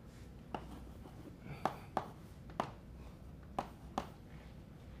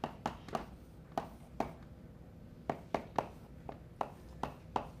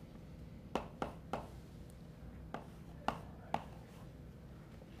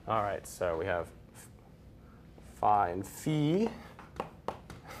 All right, so we have phi and phi.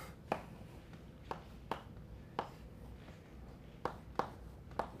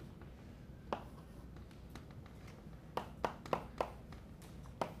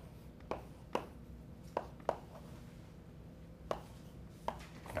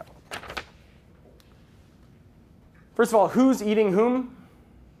 Okay. First of all, who's eating whom?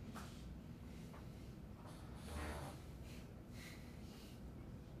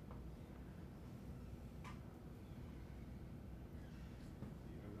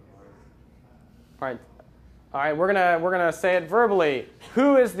 All right, we're gonna say it verbally.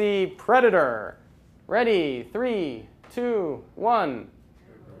 Who is the predator? Ready? 3, 2, 1.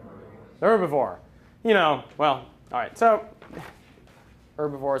 The herbivore. Well, all right. So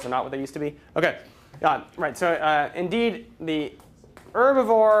herbivores are not what they used to be. Okay, right. So indeed, the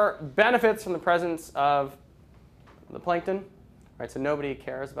herbivore benefits from the presence of the plankton. Right. So nobody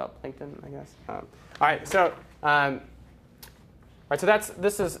cares about plankton, I guess. All right. So. Right, so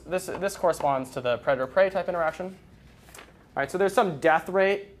this corresponds to the predator-prey type interaction. All right, so there's some death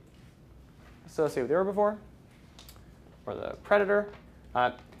rate associated with the herbivore or the predator,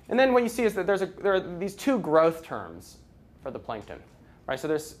 and then what you see is that there are these two growth terms for the plankton. Right, so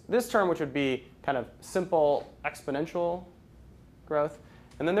there's this term which would be kind of simple exponential growth,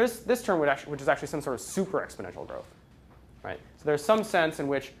 and then there's this term which is actually some sort of super exponential growth. Right, so there's some sense in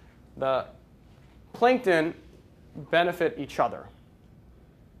which the plankton benefit each other.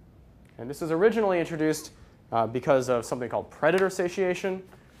 And this was originally introduced because of something called predator satiation,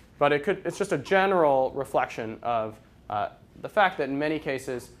 but it's just a general reflection of the fact that in many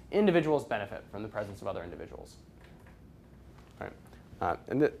cases, individuals benefit from the presence of other individuals. Right.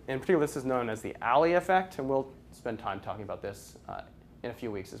 And in particular, this is known as the alley effect, and we'll spend time talking about this in a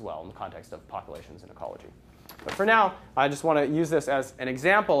few weeks as well in the context of populations and ecology. But for now, I just want to use this as an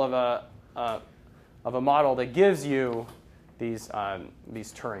example of a model that gives you these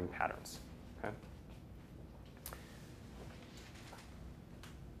Turing patterns. Okay?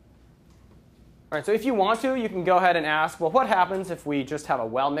 All right, so if you want to, you can go ahead and ask, well, what happens if we just have a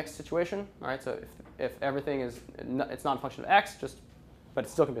well-mixed situation? All right, so if everything it's not a function of x, but it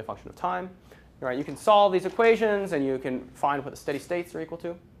still can be a function of time. All right, you can solve these equations, and you can find what the steady states are equal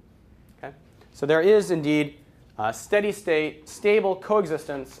to. Okay? So there is indeed a steady state, stable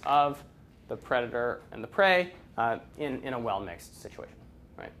coexistence of the predator and the prey in a well-mixed situation.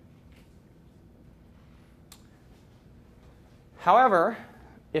 Right? However,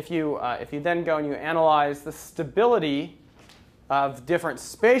 if you then go and you analyze the stability of different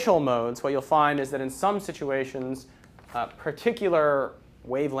spatial modes, what you'll find is that in some situations, particular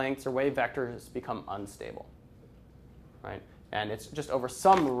wavelengths or wave vectors become unstable. Right? And it's just over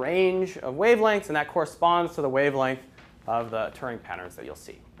some range of wavelengths, and that corresponds to the wavelength of the Turing patterns that you'll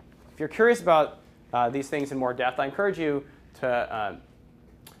see. If you're curious about these things in more depth, I encourage you to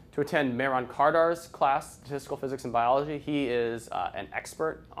attend Mehran Kardar's class, Statistical Physics and Biology. He is an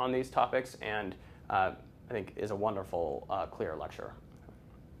expert on these topics and I think is a wonderful, clear lecturer.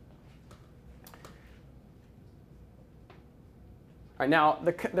 All right, now,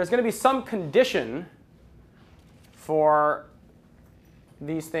 there's going to be some condition for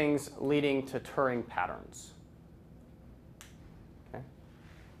these things leading to Turing patterns. Okay.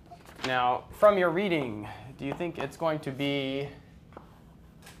 Now, from your reading, do you think it's going to be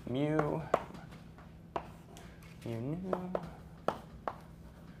mu nu?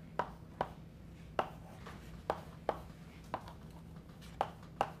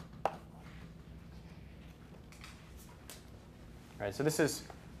 All right, so this is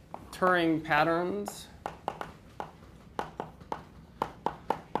Turing patterns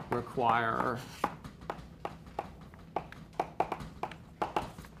require. All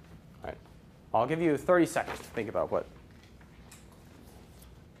right, I'll give you 30 seconds to think about what.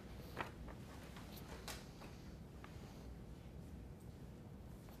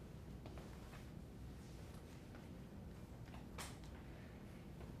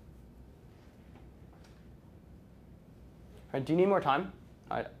 All right, do you need more time?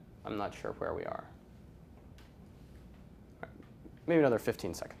 I'm not sure where we are. Right, maybe another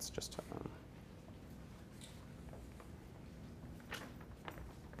 15 seconds, just to,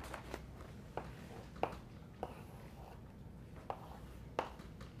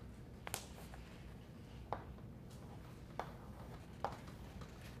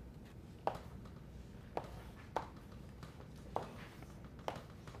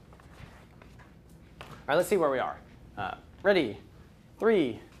 All right, let's see where we are. Ready?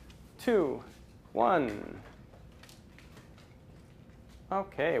 3, 2, 1.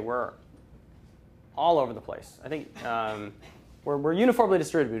 OK, we're all over the place. I think we're uniformly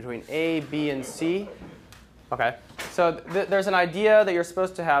distributed between A, B, and C. OK, so there's an idea that you're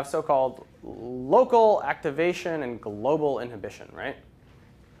supposed to have so-called local activation and global inhibition, right?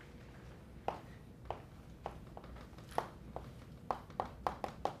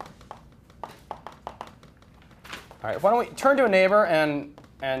 All right, why don't we turn to a neighbor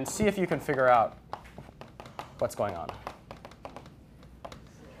and see if you can figure out what's going on.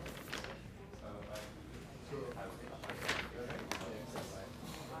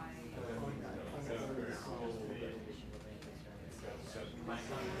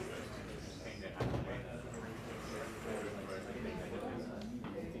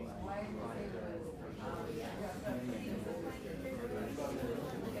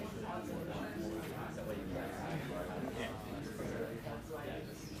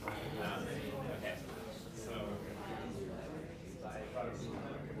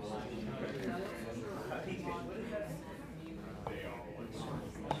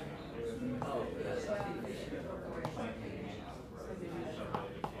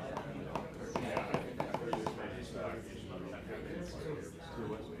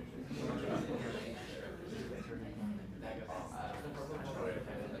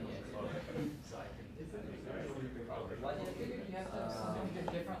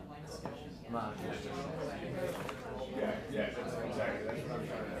 Yeah, that's exactly. That's what I'm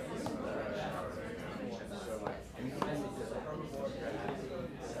trying to. So like.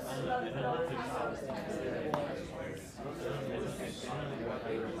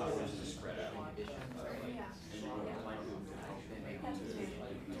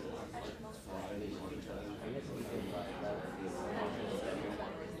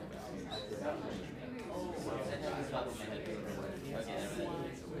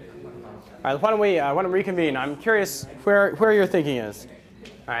 All right, why don't we reconvene? I'm curious where your thinking is.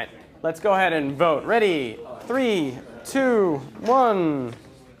 All right, let's go ahead and vote. Ready? 3, 2, 1.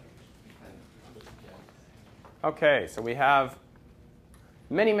 OK, so we have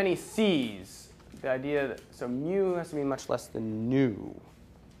many, many C's. The idea that, so mu has to be much less than nu.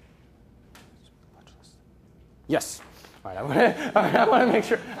 Yes. All right, I want to make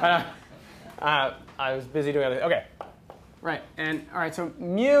sure. I was busy doing other things. OK. Right, and all right, so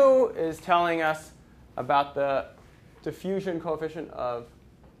mu is telling us about the diffusion coefficient of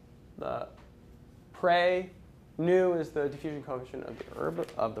the prey. Nu is the diffusion coefficient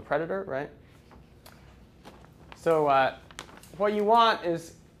of the predator, right? So what you want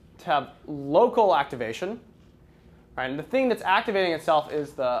is to have local activation, right? And the thing that's activating itself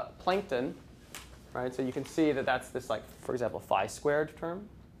is the plankton, right? So you can see that that's this, like, for example, phi squared term.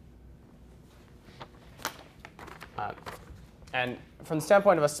 And from the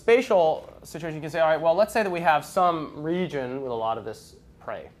standpoint of a spatial situation, you can say, all right, well, let's say that we have some region with a lot of this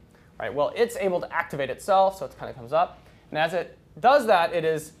prey. Right? Well, it's able to activate itself, so it kind of comes up. And as it does that, it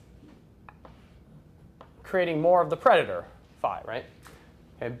is creating more of the predator, phi, right?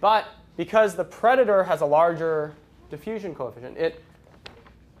 Okay, but because the predator has a larger diffusion coefficient,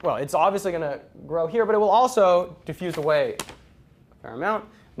 it's obviously going to grow here, but it will also diffuse away a fair amount.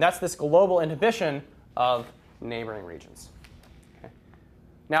 And that's this global inhibition of neighboring regions.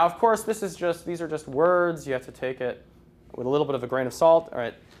 Now, of course, these are just words. You have to take it with a little bit of a grain of salt. All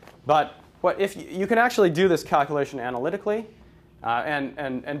right. But if you can actually do this calculation analytically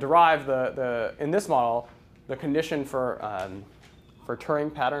and derive in this model the condition for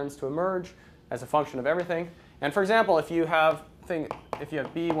Turing patterns to emerge as a function of everything. And for example, if you have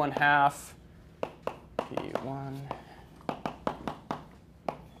b1 half, b1.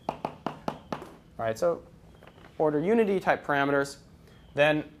 All right. So order unity type parameters.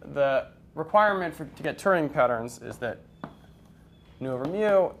 Then the requirement to get Turing patterns is that nu over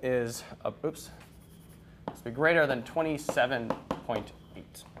mu is must be greater than 27.8. Okay.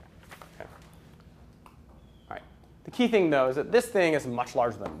 All right. The key thing, though, is that this thing is much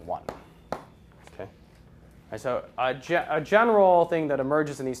larger than 1. Okay. All right, so a general thing that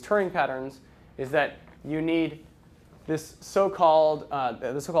emerges in these Turing patterns is that you need this so-called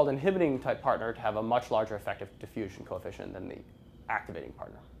inhibiting type partner to have a much larger effective diffusion coefficient than the activating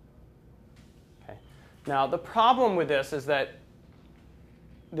partner. Okay. Now, the problem with this is that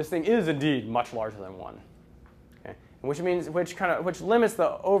this thing is indeed much larger than 1, okay? which limits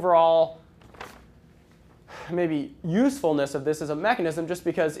the overall maybe usefulness of this as a mechanism, just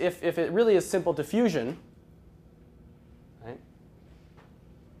because if it really is simple diffusion, right?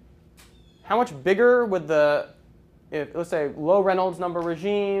 How much bigger would let's say low Reynolds number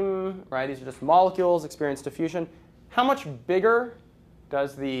regime, right? These are just molecules experience diffusion. How much bigger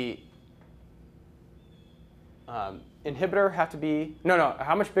does the inhibitor have to be? No.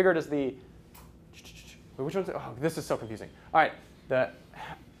 How much bigger does the? Which one's? Oh, this is so confusing. All right.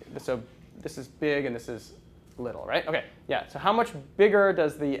 So this is big and this is little, right? Okay. Yeah. So how much bigger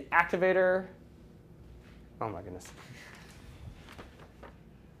does the activator? Oh my goodness.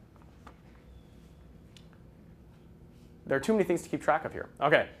 There are too many things to keep track of here.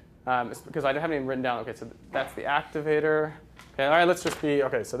 Okay. It's because I haven't even written down. Okay, so that's the activator. Okay, all right, let's just be,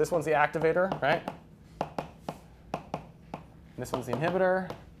 okay, so this one's the activator, right? And this one's the inhibitor.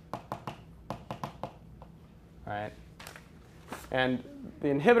 All right. And the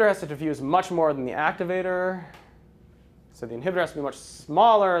inhibitor has to diffuse much more than the activator. So the inhibitor has to be much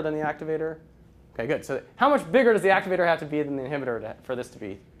smaller than the activator. Okay, good. So how much bigger does the activator have to be than the inhibitor for this to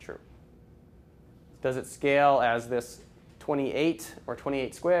be true? Does it scale as this 28 or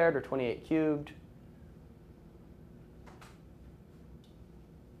 28 squared or 28 cubed?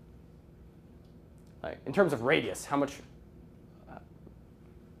 Like, in terms of radius, how much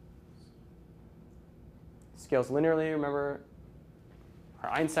scales linearly? Remember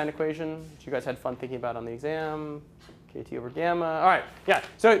our Einstein equation, which you guys had fun thinking about on the exam, kt over gamma. All right, yeah.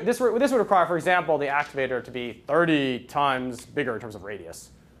 So this would require, for example, the activator to be 30 times bigger in terms of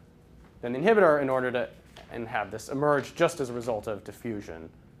radius than the inhibitor in order to have this emerge just as a result of diffusion,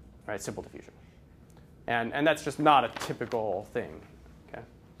 right? Simple diffusion. And that's just not a typical thing. Okay.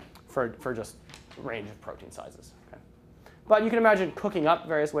 for just range of protein sizes. Okay? But you can imagine cooking up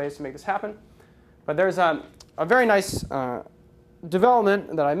various ways to make this happen. But there's a very nice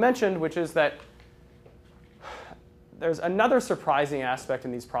development that I mentioned, which is that there's another surprising aspect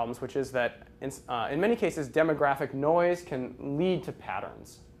in these problems, which is that in many cases, demographic noise can lead to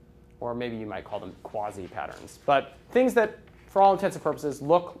patterns. Or maybe you might call them quasi-patterns. But things that, for all intents and purposes,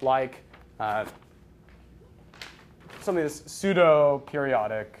 look like something that's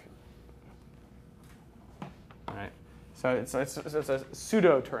pseudo-periodic. All right. So it's a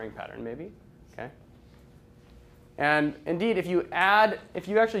pseudo-Turing pattern, maybe. Okay. And indeed, if you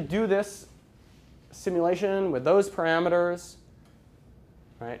actually do this simulation with those parameters,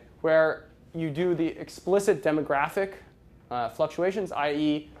 right, where you do the explicit demographic fluctuations,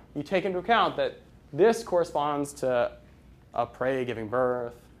 i.e., you take into account that this corresponds to a prey giving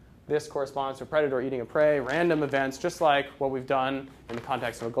birth, this corresponds to a predator eating a prey, random events, just like what we've done in the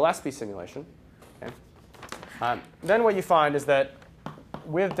context of a Gillespie simulation. Okay? Then what you find is that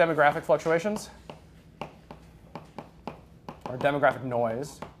with demographic fluctuations, or demographic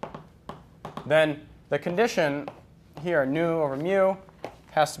noise, then the condition here, nu over mu,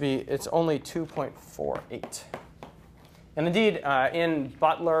 has to be, it's only 2.48. And indeed, in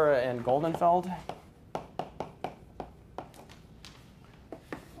Butler and Goldenfeld,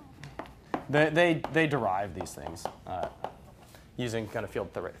 they derive these things using kind of field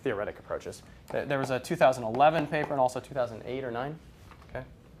theoretic approaches. There was a 2011 paper and also 2008 or 9. Okay, all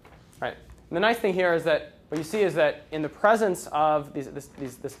right. And the nice thing here is that what you see is that in the presence of this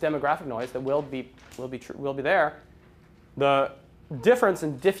demographic noise that will be there, the difference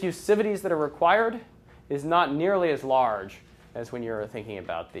in diffusivities that are required is not nearly as large as when you're thinking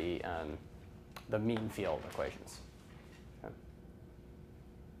about the mean field equations. Okay.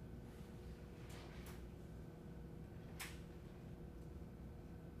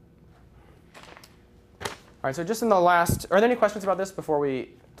 All right, so just in the last, are there any questions about this before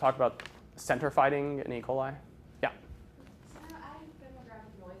we talk about center fighting in E. coli? Yeah. So now adding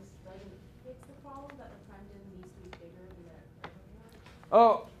demographic noise doesn't fix the problem that the plankton needs to be bigger than the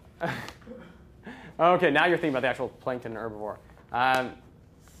herbivore? Oh. OK, now you're thinking about the actual plankton herbivore. All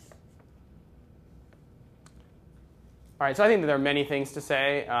right, so I think that there are many things to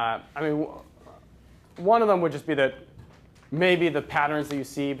say. I mean, one of them would just be that maybe the patterns that you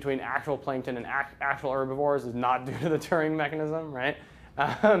see between actual plankton and actual herbivores is not due to the Turing mechanism, right?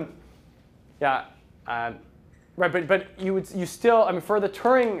 Yeah, right. But you still, I mean, for the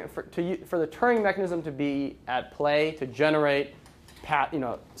Turing mechanism to be at play to generate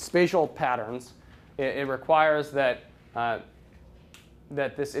spatial patterns, it requires that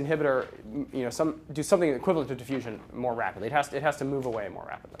that this inhibitor do something equivalent to diffusion more rapidly. It has to move away more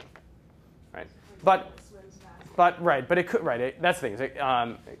rapidly, right? But it could, that's the thing.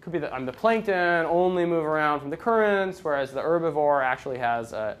 It could be that the plankton only move around from the currents, whereas the herbivore actually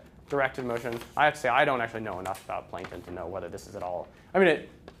has a directed motion. I have to say I don't actually know enough about plankton to know whether this is at all. I mean,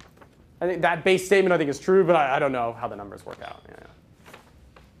 I think that base statement I think is true, but I don't know how the numbers work out.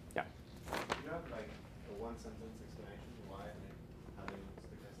 Yeah. You have like a one-sentence explanation why having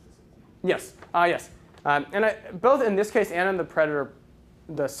stochasticity? Yes. Yes. And both in this case and in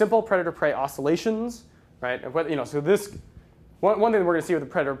the simple predator-prey oscillations. Right? So this one thing that we're going to see with the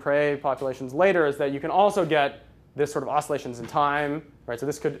predator-prey populations later is that you can also get this sort of oscillations in time. Right? So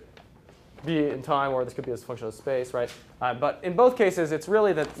this could be in time, or this could be as a function of space. Right? But in both cases, it's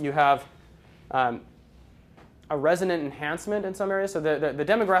really that you have a resonant enhancement in some areas. So the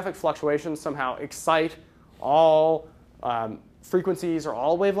demographic fluctuations somehow excite all frequencies or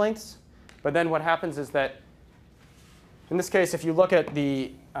all wavelengths. But then what happens is that in this case, if you look at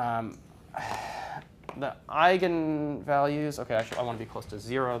the eigenvalues, OK, actually, I want to be close to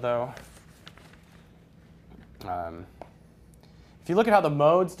 0, though. If you look at how the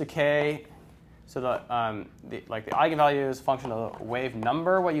modes decay, so the eigenvalue is a function of the wave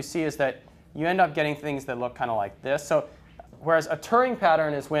number, what you see is that you end up getting things that look kind of like this. So whereas a Turing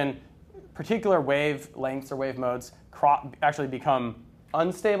pattern is when particular wavelengths or wave modes actually become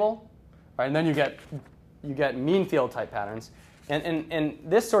unstable, right? And then you get mean field type patterns. And in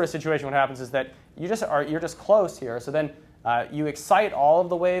this sort of situation, what happens is that you're just close here. So then you excite all of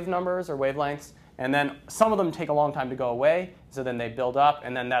the wave numbers or wavelengths, and then some of them take a long time to go away. So then they build up,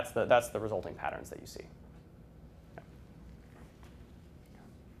 and then that's the resulting patterns that you see.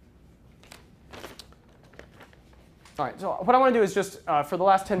 All right. So what I want to do is just for the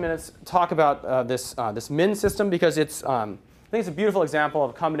last 10 minutes talk about this min system, because I think it's a beautiful example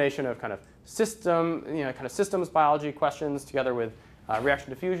of a combination of kind of systems biology questions together with reaction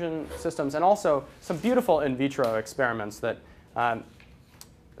diffusion systems, and also some beautiful in vitro experiments that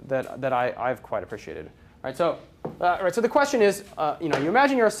that I've quite appreciated. All right, so so the question is, you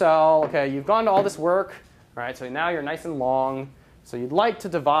imagine you're a cell. Okay, you've gone to all this work. All right, so now you're nice and long. So you'd like to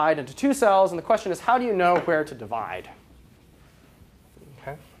divide into 2 cells, and the question is, how do you know where to divide?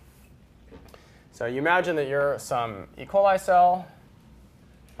 Okay. So you imagine that you're some E. coli cell.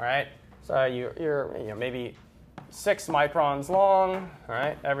 All right. So you're maybe 6 microns long. All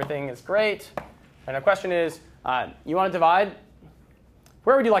right. Everything is great. And the question is, you want to divide?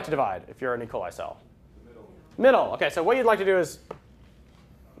 Where would you like to divide if you're an E. coli cell? Middle. OK, so what you'd like to do is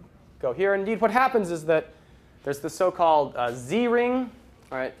go here. Indeed, what happens is that there's this so-called Z ring.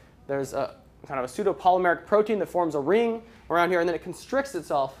 All right. There's a kind of a pseudopolymeric protein that forms a ring around here, and then it constricts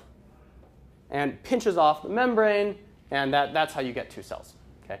itself and pinches off the membrane, and that's how you get 2 cells.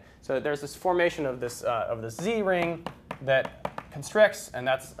 Okay. So there's this formation of this Z ring that constricts, and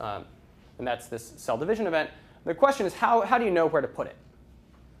that's this cell division event. The question is, how do you know where to put it?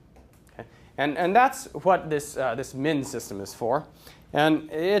 Okay. And that's what this MIN system is for.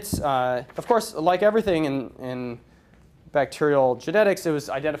 And it's, of course, like everything in bacterial genetics, it was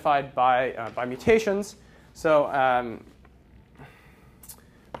identified by mutations. So,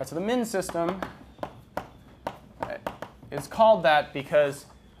 so the MIN system is called that because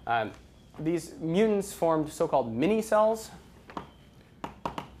these mutants formed so-called mini cells.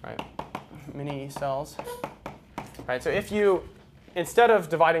 Right, mini cells. Right. So if you, instead of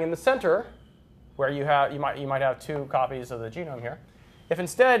dividing in the center, where you might have 2 copies of the genome here, if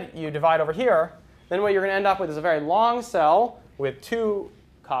instead you divide over here, then what you're going to end up with is a very long cell with 2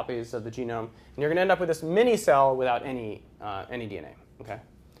 copies of the genome, and you're going to end up with this mini cell without any DNA. Okay,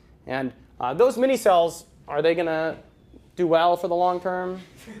 and those mini cells, are they going to do well for the long term?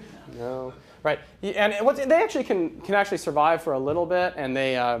 No. Right. And they actually can actually survive for a little bit,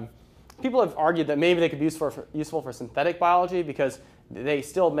 and people have argued that maybe they could be useful for synthetic biology because they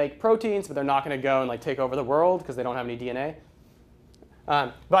still make proteins, but they're not going to go and take over the world because they don't have any DNA.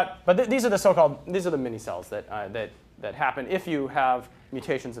 But these are the so-called mini cells that happen if you have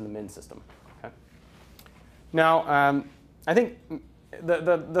mutations in the MIN system. Okay? Now, I think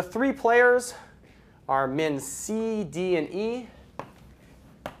the 3 players are MIN C, D, and E.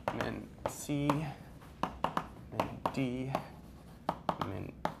 MIN C, MIN D,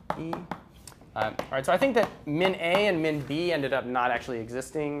 MIN E. All right, so I think that MIN A and MIN B ended up not actually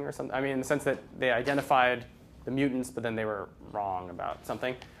existing or something. I mean, in the sense that they identified the mutants, but then they were wrong about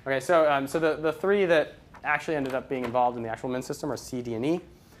something. Okay, so the 3 that actually ended up being involved in the actual MIN system are C, D, and E.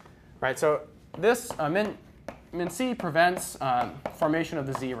 Right, so this MIN C prevents formation of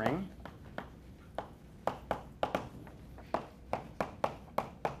the Z ring.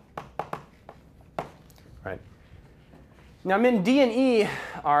 Right. Now MIN D and E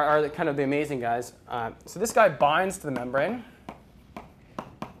are kind of the amazing guys. So this guy binds to the membrane.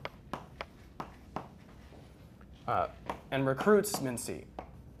 And recruits MIN C.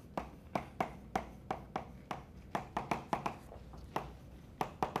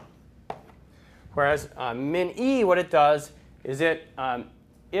 Whereas MIN E, what it does is it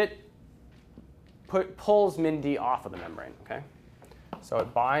pulls MIN D off of the membrane. Okay, so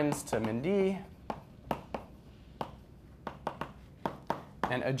it binds to MIN D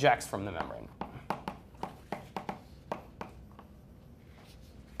and ejects from the membrane.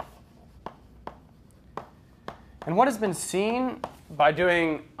 And what has been seen by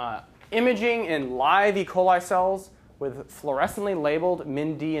doing imaging in live E. coli cells with fluorescently labeled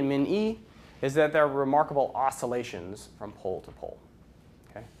MIN D and MIN E is that there are remarkable oscillations from pole to pole.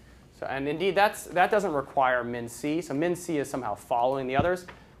 Okay? So, and indeed, that doesn't require MIN C. So MIN C is somehow following the others.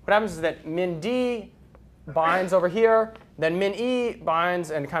 What happens is that MIN D binds over here, then MIN E binds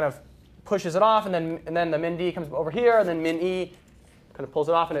and kind of pushes it off, and then the MIN D comes over here, and then MIN E kind of pulls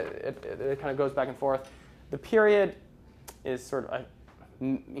it off, and it kind of goes back and forth. The period is sort of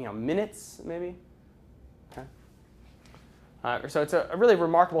minutes, maybe. Okay. So it's a really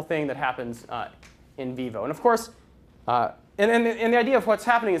remarkable thing that happens in vivo. And of course, and the idea of what's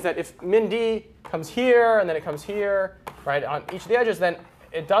happening is that if MIN D comes here and then it comes here, right, on each of the edges, then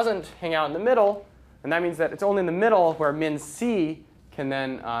it doesn't hang out in the middle. And that means that it's only in the middle where MIN C can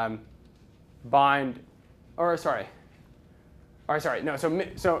then bind, or sorry. No,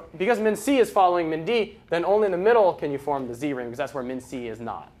 so because MIN C is following MIN D, then only in the middle can you form the Z ring, because that's where MIN C is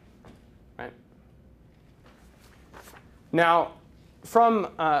not. Right? Now,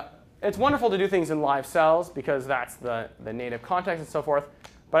 it's wonderful to do things in live cells because that's the native context and so forth.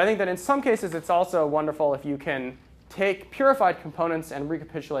 But I think that in some cases it's also wonderful if you can take purified components and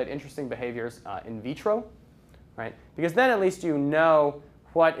recapitulate interesting behaviors in vitro, right? Because then at least you know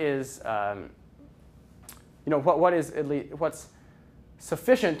what is, what's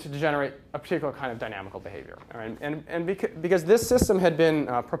sufficient to generate a particular kind of dynamical behavior. Right? And because this system had been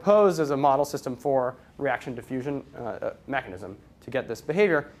proposed as a model system for reaction diffusion mechanism to get this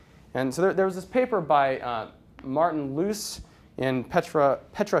behavior. And so there was this paper by Martin Luce in Petra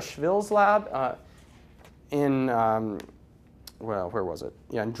Schwill's lab in, well, where was it?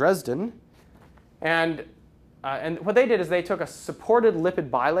 Yeah, in Dresden. And what they did is they took a supported lipid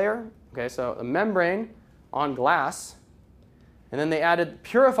bilayer, okay, so a membrane on glass, and then they added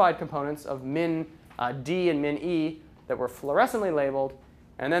purified components of min D and min E that were fluorescently labeled,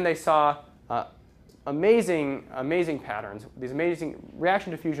 and then they saw amazing patterns, these amazing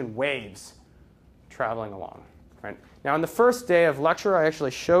reaction diffusion waves traveling along. Right? Now, on the first day of lecture, I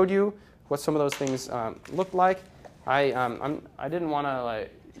actually showed you what some of those things looked like. I didn't want to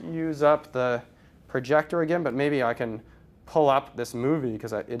use up the projector again, but maybe I can pull up this movie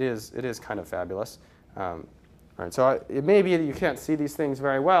because it is kind of fabulous. Right, so it may be that you can't see these things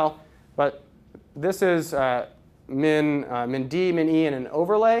very well, but this is min D, min E, and an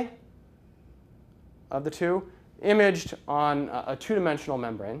overlay of the two, imaged on a two-dimensional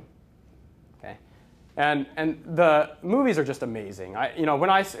membrane. Okay, and the movies are just amazing.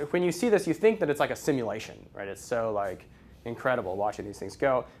 When you see this, you think that it's like a simulation, right? It's so incredible watching these things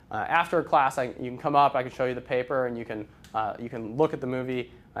go. After class, you can come up. I can show you the paper, and you can look at the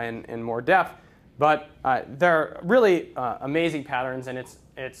movie in more depth. But they're really amazing patterns, and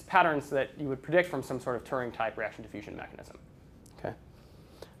it's patterns that you would predict from some sort of Turing-type reaction diffusion mechanism. Okay,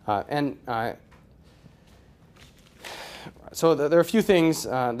 so there are a few things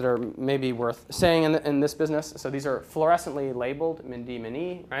that are maybe worth saying in this business. So these are fluorescently labeled min D, min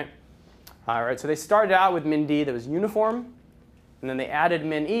E, right? All right. So they started out with min D that was uniform, and then they added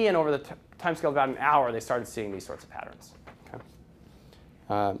min E, and over the time scale of about an hour, they started seeing these sorts of patterns.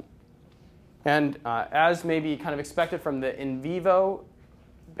 Okay. And as may be kind of expected from the in vivo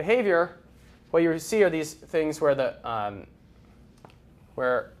behavior, what you see are these things where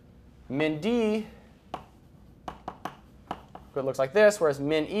where min D looks like this, whereas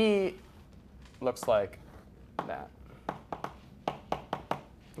min E looks like that.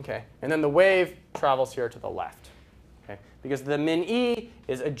 Okay, and then the wave travels here to the left. Okay, because the min E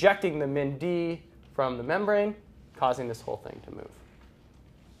is ejecting the min D from the membrane, causing this whole thing to move.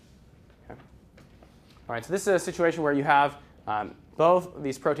 All right, so this is a situation where you have both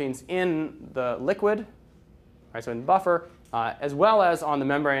these proteins in the liquid, right, so in the buffer, as well as on the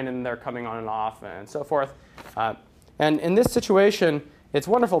membrane, and they're coming on and off and so forth. And in this situation, it's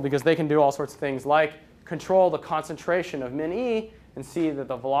wonderful because they can do all sorts of things like control the concentration of min E and see that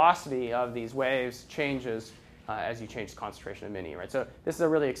the velocity of these waves changes as you change the concentration of min E. Right? So this is a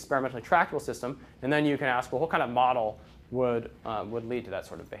really experimentally tractable system. And then you can ask, well, what kind of model would lead to that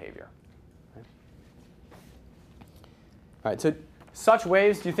sort of behavior? All right, so such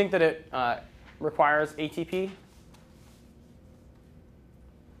waves, do you think that it requires ATP?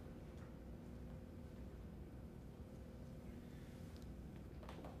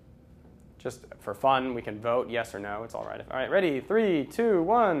 Just for fun, we can vote yes or no. It's all right. All right, ready? 3, 2,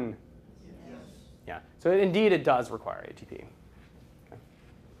 1. Yes. Yeah. So indeed, it does require ATP.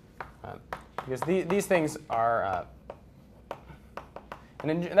 Okay. Because these things are,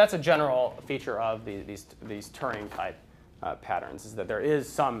 and that's a general feature of these Turing-type patterns, is that there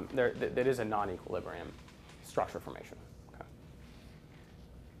is that is a non-equilibrium structure formation. Okay.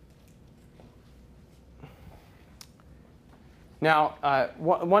 Now,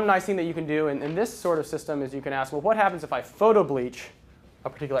 one nice thing that you can do in this sort of system is you can ask, well, what happens if I photobleach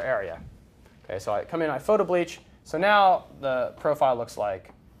a particular area? Okay, so I come in, I photobleach. So now the profile looks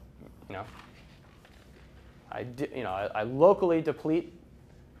like, I locally deplete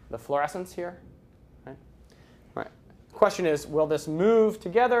the fluorescence here. Right. The question is, will this move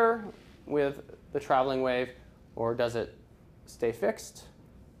together with the traveling wave, or does it stay fixed?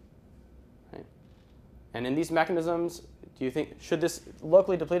 Right. And in these mechanisms, do you think, should this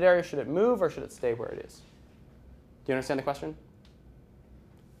locally depleted area, should it move or should it stay where it is? Do you understand the question?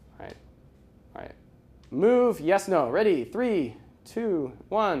 All right. All right. Move, yes, no. Ready? 3, 2,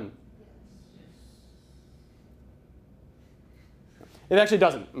 1. It actually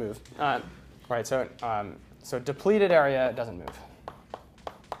doesn't move. Right, so depleted area doesn't move.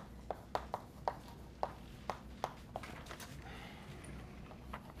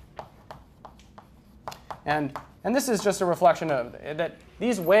 And this is just a reflection of that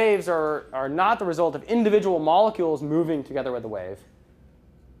these waves are not the result of individual molecules moving together with the wave,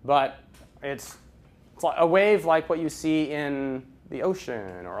 but it's like a wave like what you see in the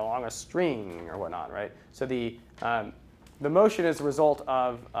ocean or along a string or whatnot, right? So the motion is a result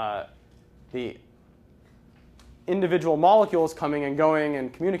of the individual molecules coming and going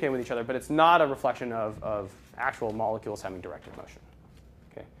and communicating with each other, but it's not a reflection of actual molecules having directed motion.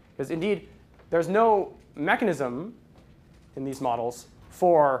 Okay? Because indeed, there's no mechanism in these models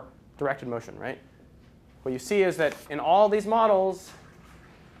for directed motion, right? What you see is that in all these models,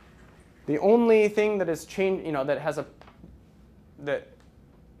 the only thing that is changed, that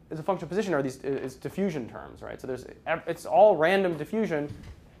is a function of position is diffusion terms, right? So it's all random diffusion,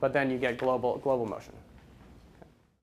 but then you get global motion.